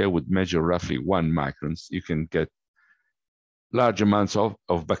bacteria would measure roughly 1 microns, you can get large amounts of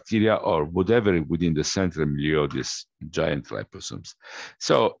bacteria or whatever within the central milieu of these giant liposomes.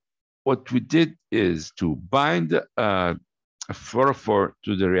 So what we did is to bind a fluorophore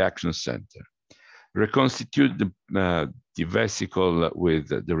to the reaction center, reconstitute the vesicle with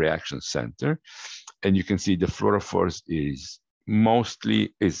the reaction center, and you can see the fluorophore is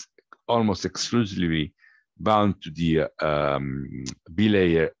almost exclusively bound to the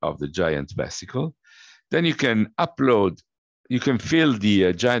bilayer of the giant vesicle. Then you can fill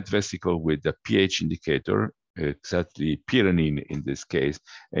the giant vesicle with the pH indicator, exactly pyranine in this case,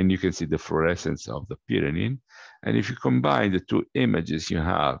 and you can see the fluorescence of the pyranine. And if you combine the two images, you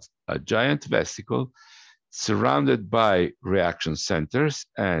have a giant vesicle surrounded by reaction centers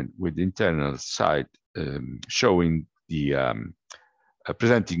and with the internal side showing the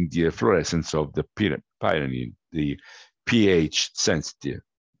presenting the fluorescence of the pyranine, the pH sensitive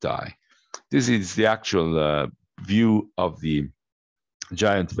dye. This is the actual view of the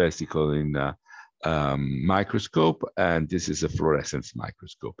giant vesicle in microscope, and this is a fluorescence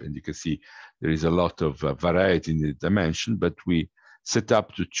microscope. And you can see there is a lot of variety in the dimension, but we set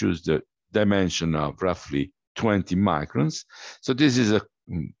up to choose the dimension of roughly 20 microns. So this is a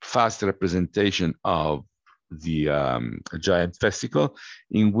fast representation of the giant vesicle,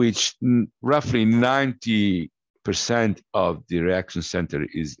 in which roughly 90% of the reaction center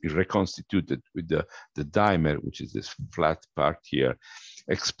is reconstituted with the dimer, which is this flat part here,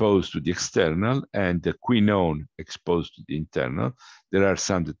 exposed to the external, and the quinone exposed to the internal. There are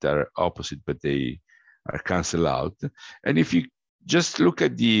some that are opposite, but they are canceled out. And if you just look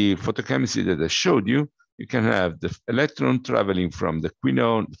at the photochemistry that I showed you, you can have the electron traveling from the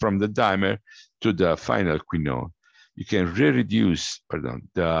quinone, from the dimer to the final quinone. You can re-reduce,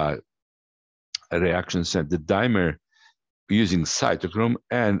 the reaction center, the dimer, using cytochrome,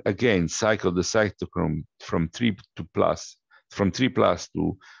 and again cycle the cytochrome from 3 plus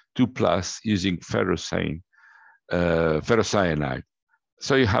to 2 plus using ferrocyanide.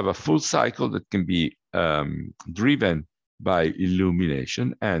 So you have a full cycle that can be driven by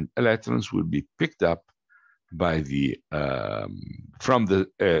illumination, and electrons will be picked up by the from the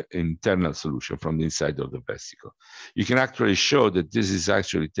internal solution, from the inside of the vesicle. You can actually show that this is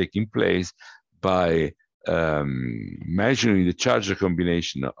actually taking place by measuring the charge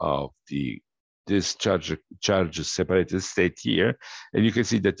combination of this charge separated state here, and you can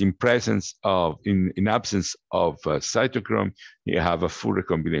see that in presence of, in absence of cytochrome, you have a full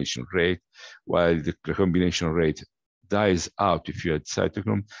recombination rate, while the recombination rate dies out if you had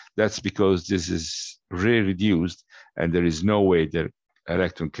cytochrome. That's because this is re-reduced, and there is no way that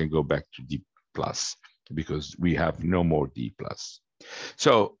electron can go back to D plus, because we have no more D plus.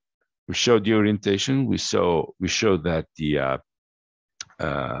 So we showed the orientation. We showed that the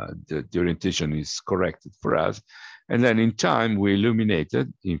orientation is corrected for us. And then in time, we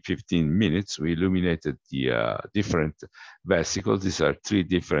illuminated, in 15 minutes, we illuminated the different vesicles. These are 3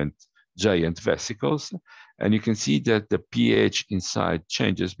 different giant vesicles. And you can see that the pH inside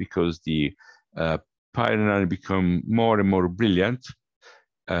changes because the pyranine become more and more brilliant,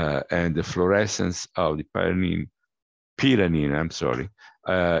 and the fluorescence of the pyranine,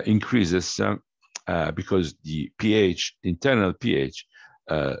 increases because the pH, internal pH,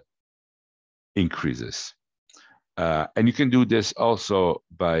 increases. And you can do this also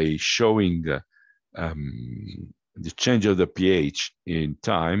by showing the change of the pH in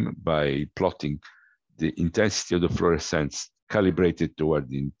time by plotting the intensity of the fluorescence calibrated toward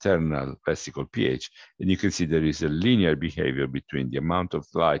the internal vesicle pH. And you can see there is a linear behavior between the amount of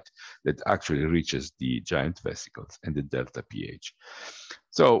light that actually reaches the giant vesicles and the delta pH.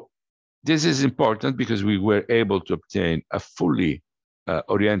 So this is important because we were able to obtain a fully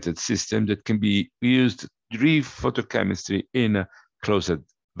oriented system that can be used to read photochemistry in a closed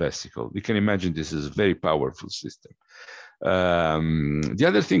vesicle. You can imagine this is a very powerful system. The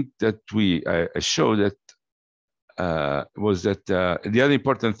other thing that I showed that was that the other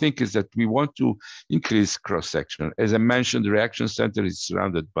important thing is that we want to increase cross-section. As I mentioned, the reaction center is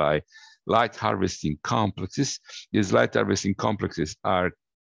surrounded by light harvesting complexes. These light harvesting complexes are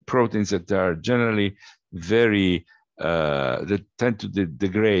proteins that are generally very, that tend to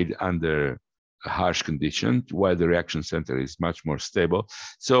degrade under a harsh condition, while the reaction center is much more stable.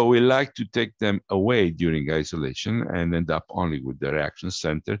 So we like to take them away during isolation and end up only with the reaction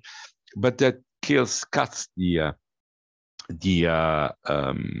center, but that cuts the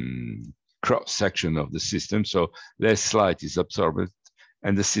cross section of the system, so less light is absorbed,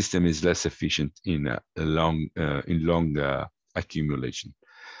 and the system is less efficient in long accumulation.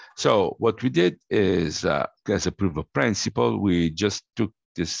 So what we did is, as a proof of principle, we just took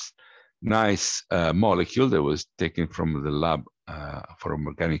this nice molecule that was taken from the lab from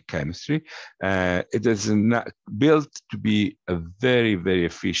organic chemistry. It is built to be a very, very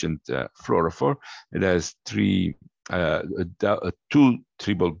efficient fluorophore. It has two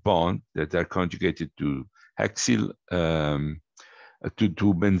triple bonds that are conjugated to hexyl,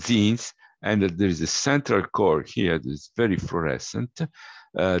 to benzenes, and there is a central core here that is very fluorescent.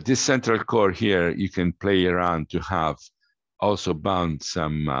 This central core here, you can play around to have also bound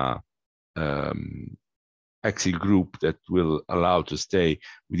some hexyl group that will allow to stay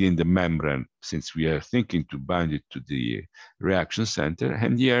within the membrane, since we are thinking to bind it to the reaction center.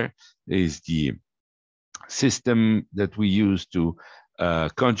 And here is the system that we use to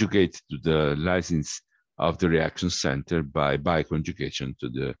conjugate to the lysines of the reaction center by bioconjugation to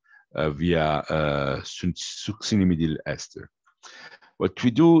the via succinimidyl ester. What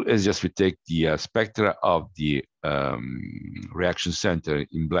we do is just we take the spectra of the reaction center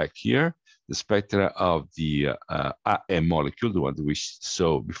in black here, the spectra of the A molecule, the one that we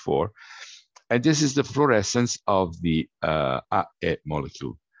saw before, and this is the fluorescence of the A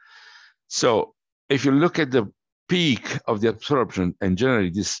molecule. So if you look at the peak of the absorption, and generally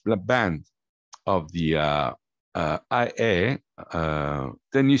this band of the IA,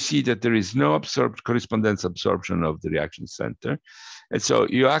 then you see that there is no correspondence absorption of the reaction center. And so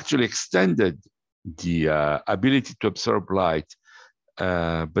you actually extended the ability to absorb light.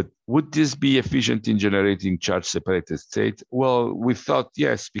 But would this be efficient in generating charge-separated state? Well, we thought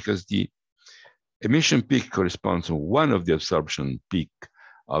yes, because the emission peak corresponds to one of the absorption peak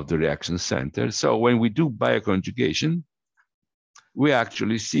of the reaction center. So when we do bioconjugation, we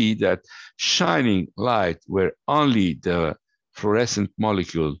actually see that shining light where only the fluorescent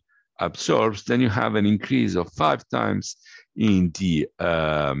molecule absorbs, then you have an increase of 5 times in the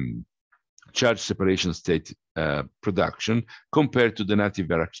charge separation state production compared to the native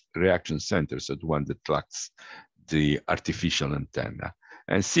reaction center, so the one that lacks the artificial antenna.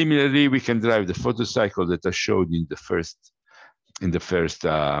 And similarly, we can drive the photocycle that I showed in the first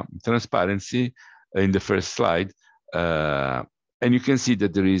transparency, in the first slide. And you can see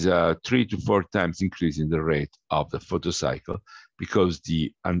that there is a 3 to 4 times increase in the rate of the photocycle because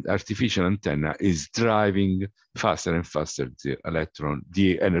the artificial antenna is driving faster and faster the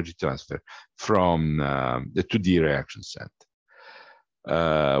energy transfer from to the reaction center.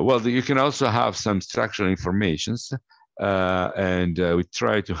 Well, you can also have some structural informations, and we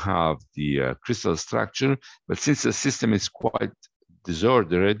try to have the crystal structure, but since the system is quite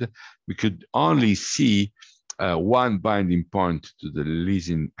disordered, we could only see one binding point to the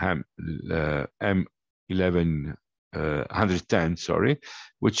lysine M1110, sorry,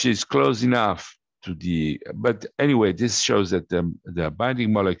 which is close enough to the, but anyway, this shows that the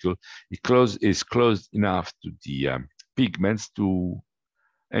binding molecule is close enough to the pigments to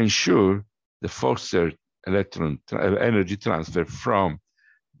ensure the fostered electron energy transfer from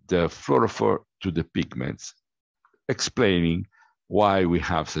the fluorophore to the pigments, explaining why we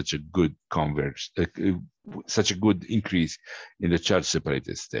have such a good such a good increase in the charge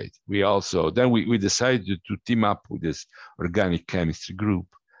separated state. We also, then we decided to team up with this organic chemistry group,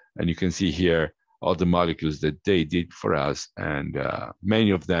 and you can see here all the molecules that they did for us, and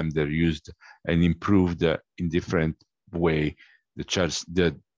many of them they're used and improved in different way the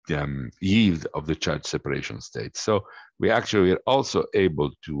yield of the charge separation state. So we actually were also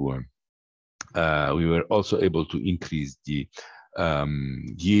able to increase the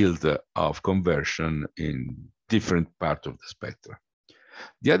yield of conversion in different parts of the spectra.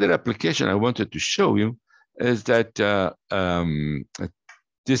 The other application I wanted to show you is that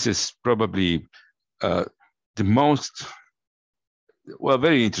this is probably the most well,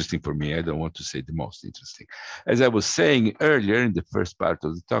 very interesting for me. I don't want to say the most interesting. As I was saying earlier in the first part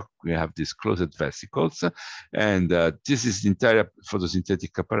of the talk, we have these closed vesicles, and this is the entire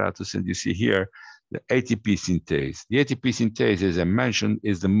photosynthetic apparatus. And you see here the ATP synthase. The ATP synthase, as I mentioned,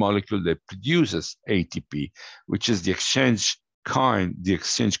 is the molecule that produces ATP, which is the exchange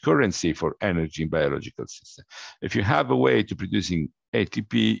currency for energy in biological system. If you have a way to producing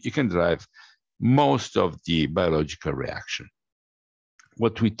ATP, you can drive most of the biological reaction.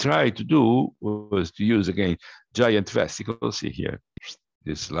 What we tried to do was to use, again, giant vesicles. See here,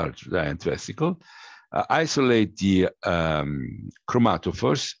 this large giant vesicle, isolate the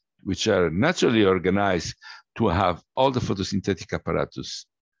chromatophores, which are naturally organized to have all the photosynthetic apparatus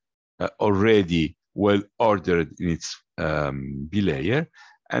already well ordered in its bilayer,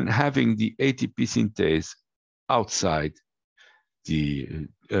 and having the ATP synthase outside, the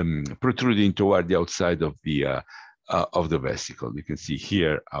protruding toward the outside of the vesicle. You can see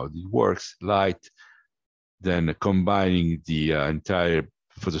here how it works, light, then combining the entire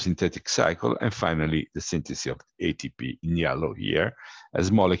photosynthetic cycle, and finally the synthesis of ATP in yellow here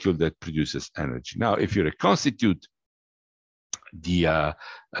as molecule that produces energy. Now, if you reconstitute the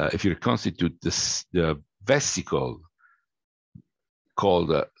vesicle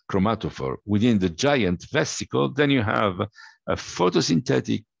called chromatophore within the giant vesicle, then you have a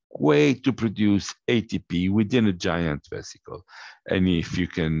photosynthetic way to produce ATP within a giant vesicle. And if you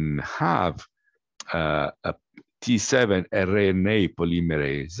can have a T7 RNA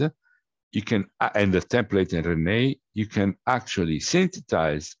polymerase, you can, and the template RNA, you can actually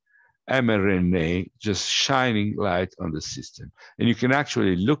synthesize mRNA, just shining light on the system. And you can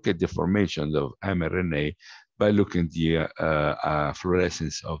actually look at the formation of mRNA by looking at the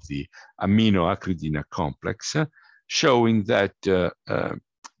fluorescence of the aminoacridina complex, showing that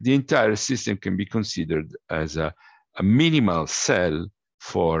the entire system can be considered as a minimal cell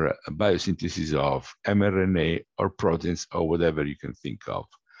for biosynthesis of mRNA or proteins or whatever you can think of.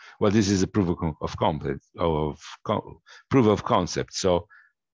 Well, this is a proof of concept. So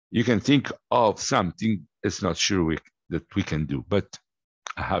you can think of something it's not sure that we can do, but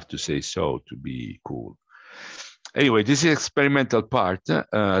I have to say so to be cool. Anyway, this is experimental part.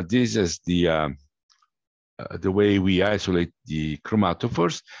 This is the way we isolate the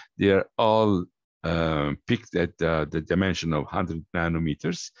chromatophores. They are all picked at the dimension of 100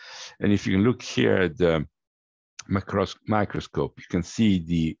 nanometers. And if you can look here at the microscope, you can see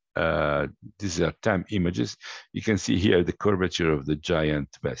these are time images. You can see here the curvature of the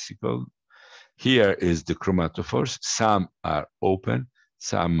giant vesicle. Here is the chromatophores. Some are open,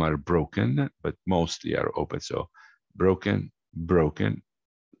 some are broken, but mostly are open. So broken, broken,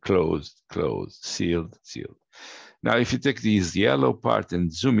 closed, closed, sealed, sealed. Now, if you take this yellow part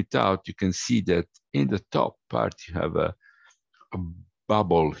and zoom it out, you can see that in the top part, you have a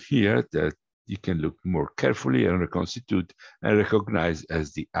bubble here that you can look more carefully and reconstitute and recognize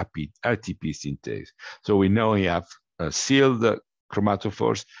as the ATP synthase. So we know we have sealed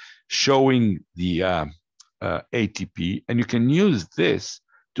chromatophores showing the ATP, and you can use this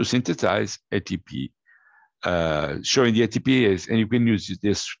to synthesize ATP, showing the ATP and you can use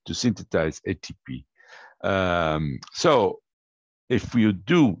this to synthesize ATP. So if you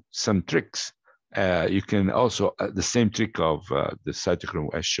do some tricks, you can also, the same trick of the cytochrome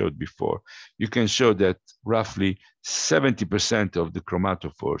I showed before, you can show that roughly 70% of the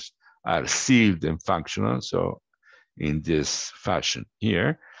chromatophores are sealed and functional, so in this fashion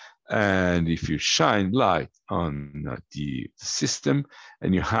here. And if you shine light on the system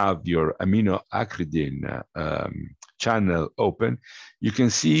and you have your aminoacridine channel open, you can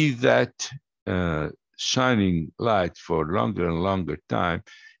see that shining light for longer and longer time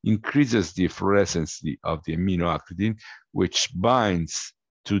increases the fluorescence of the aminoacridine, which binds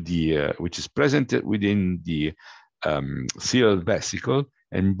to the, which is present within the sealed vesicle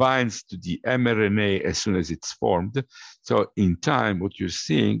and binds to the mRNA as soon as it's formed. So in time, what you're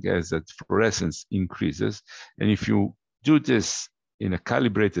seeing is that fluorescence increases. And if you do this in a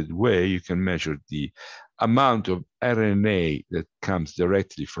calibrated way, you can measure the amount of RNA that comes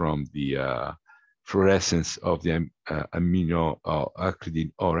directly from the fluorescence of the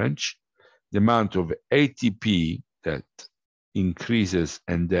aminoacridine orange, the amount of ATP that increases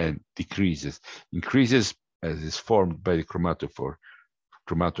and then decreases, increases as is formed by the chromatophores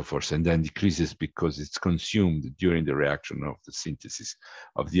and then decreases because it's consumed during the reaction of the synthesis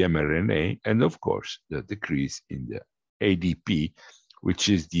of the mRNA, and of course the decrease in the ADP, which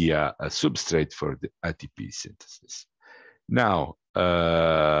is the substrate for the ATP synthesis. Now,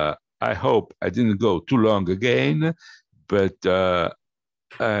 I hope I didn't go too long again, but here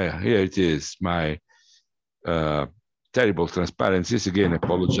it is, my terrible transparencies. Again, I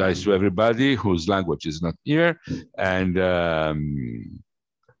apologize to everybody whose language is not here, and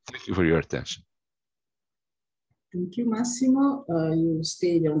thank you for your attention. Thank you, Massimo. You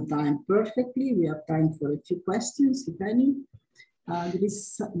stayed on time perfectly. We have time for a few questions, if any. There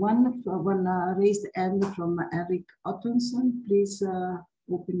is one raised hand from Eric Ottonson. Please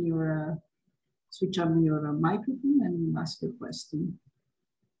open your, switch on your microphone and ask your question.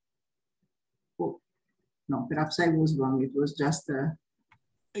 Oh, no, perhaps I was wrong. It was just a...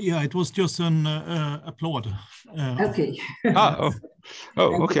 Yeah, it was just an applaud. Okay.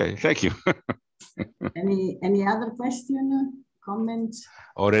 Okay, thank you. Any other question, comments?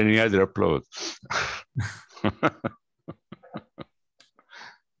 Or any other applaud?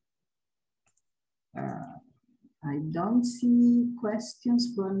 I don't see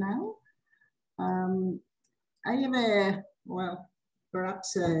questions for now. I have a, well,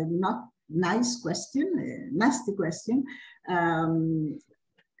 perhaps a not nice question, a nasty question.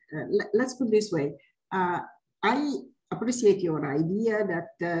 Let's put it this way. I appreciate your idea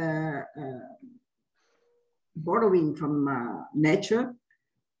that borrowing from nature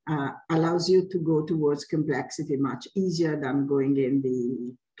allows you to go towards complexity much easier than going in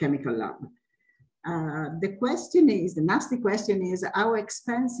the chemical lab. The question is, the nasty question is how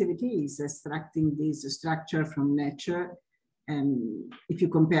expensive it is extracting this structure from nature, and if you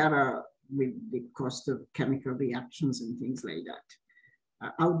compare with the cost of chemical reactions and things like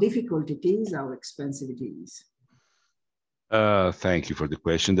that. How difficult it is, how expensive it is. Thank you for the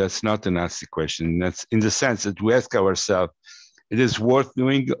question. That's not a nasty question. That's in the sense that we ask ourselves, it is worth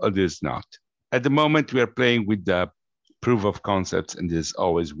doing or it is not. At the moment, we are playing with the proof of concepts, and it is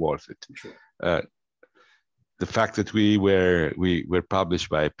always worth it. Sure. The fact that we were published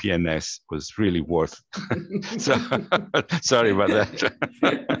by PNS was really worth. So sorry about that.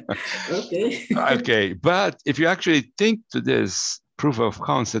 Okay. Okay, but if you actually think to this proof of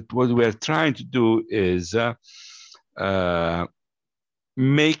concept, what we're trying to do is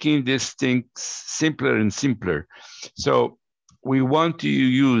making these things simpler and simpler. So we want to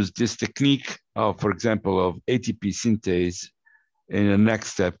use this technique of, for example, of ATP synthase in the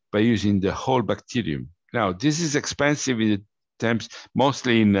next step by using the whole bacterium. Now, this is expensive in terms,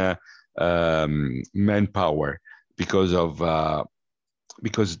 mostly in manpower, because of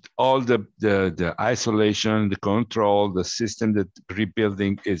because all the isolation, the control, the system, that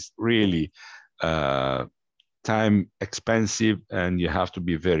rebuilding is really time expensive, and you have to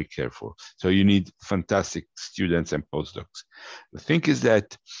be very careful. So you need fantastic students and postdocs. The thing is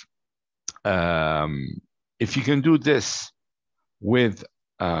that if you can do this with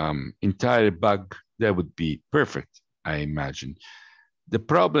entire bug, that would be perfect, I imagine. The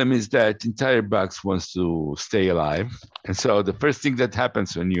problem is that entire bugs wants to stay alive. And so the first thing that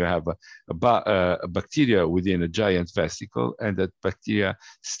happens when you have a bacteria within a giant vesicle, and that bacteria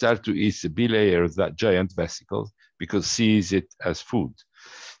start to eat the bilayer of that giant vesicle because sees it as food.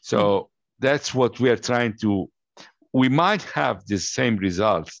 So that's what we are trying to, we might have the same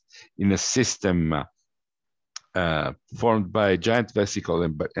results in a system formed by a giant vesicle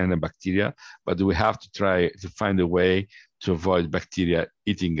and a bacteria, but we have to try to find a way to avoid bacteria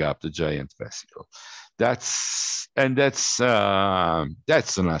eating up the giant vesicle. That's a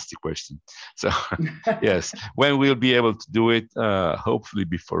nasty question. So yes, when we'll be able to do it, hopefully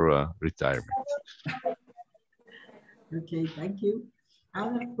before retirement. Okay, thank you.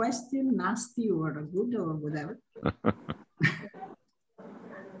 Other question, nasty or good or whatever?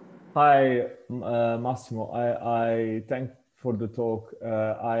 Hi, Massimo. I thank for the talk.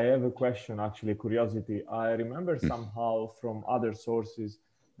 I have a question, actually, curiosity. I remember somehow from other sources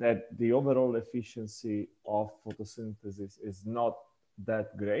that the overall efficiency of photosynthesis is not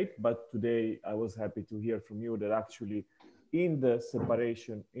that great. But today I was happy to hear from you that actually in the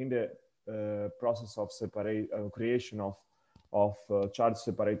separation, in the process of creation of charge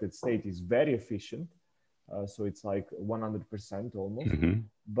separated state is very efficient. So it's like 100% almost. Mm-hmm.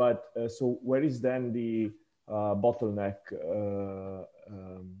 But so where is then the bottleneck,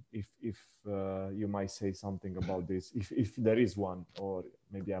 if you might say something about this, if there is one, or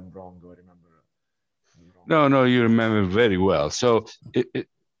maybe I'm wrong or remember wrong. No, you remember very well. So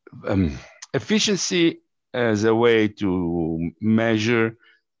efficiency as a way to measure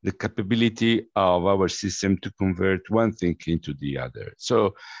the capability of our system to convert one thing into the other.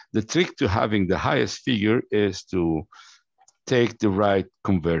 So the trick to having the highest figure is to take the right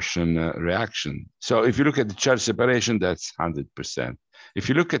conversion reaction. So if you look at the charge separation, that's 100%. If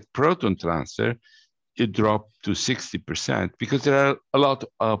you look at proton transfer, you drop to 60% because there are a lot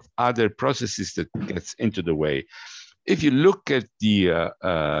of other processes that gets into the way. If you look at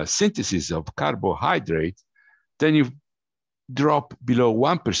the synthesis of carbohydrate, then you drop below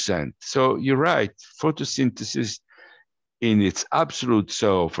 1%. So you're right, photosynthesis in its absolute,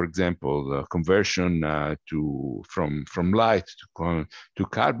 so for example, the conversion from light to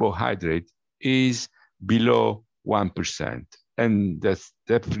carbohydrate is below 1%. And that's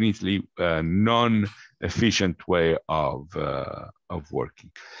definitely a non-efficient way of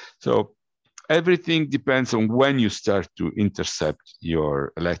working. So everything depends on when you start to intercept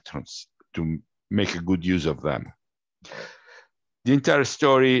your electrons to make a good use of them. The entire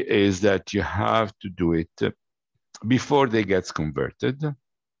story is that you have to do it before they get converted.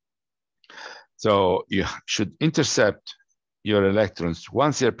 So you should intercept your electrons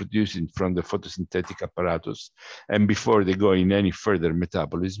once they're produced from the photosynthetic apparatus and before they go in any further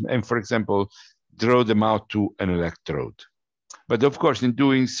metabolism. And for example, draw them out to an electrode. But of course, in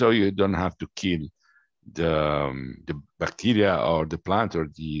doing so, you don't have to kill the bacteria or the plant or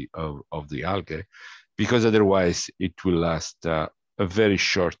of the algae, because otherwise it will last a very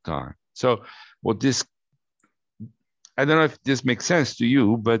short time. So what this, I don't know if this makes sense to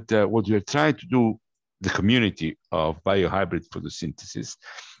you, but what we're trying to do, the community of biohybrid photosynthesis,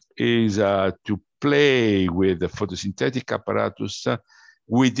 is to play with the photosynthetic apparatus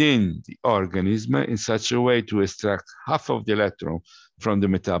within the organism in such a way to extract half of the electron from the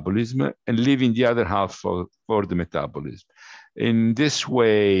metabolism and leaving the other half for the metabolism. In this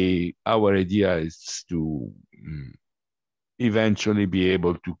way, our idea is to eventually be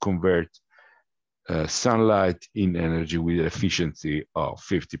able to convert sunlight in energy with an efficiency of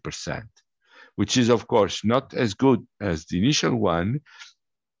 50%, which is of course not as good as the initial one,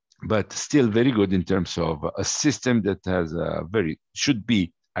 but still very good in terms of a system that has should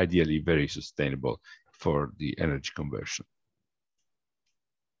be ideally very sustainable for the energy conversion.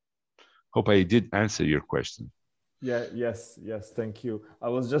 Hope I did answer your question. Yeah, yes, thank you. I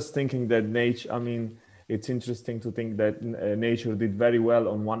was just thinking that nature, I mean, it's interesting to think that nature did very well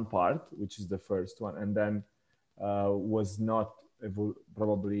on one part, which is the first one, and then was not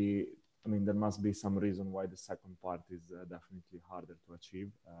probably, I mean, there must be some reason why the second part is definitely harder to achieve,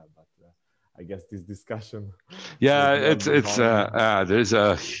 but I guess this discussion. Yeah, there's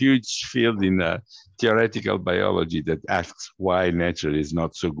a huge field in theoretical biology that asks why nature is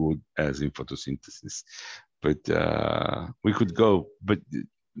not so good as in photosynthesis. But we could go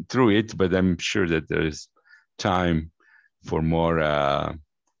through it, but I'm sure that there is time for more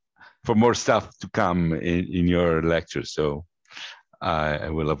stuff to come in your lecture. So I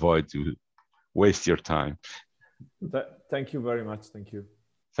will avoid to waste your time. Thank you very much. Thank you.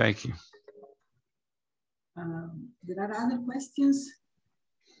 Thank you. There are other questions?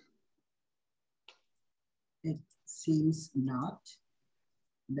 It seems not.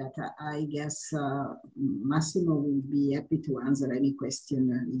 That I guess Massimo will be happy to answer any question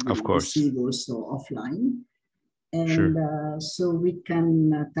you receive also offline. And sure. So we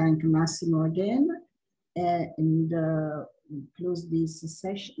can thank Massimo again and close this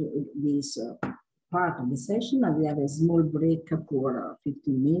session, this part of the session. We have a small break for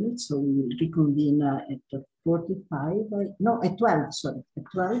 15 minutes, so we will reconvene at 12, sorry, at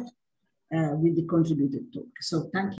 12 with the contributed talk. So thank you.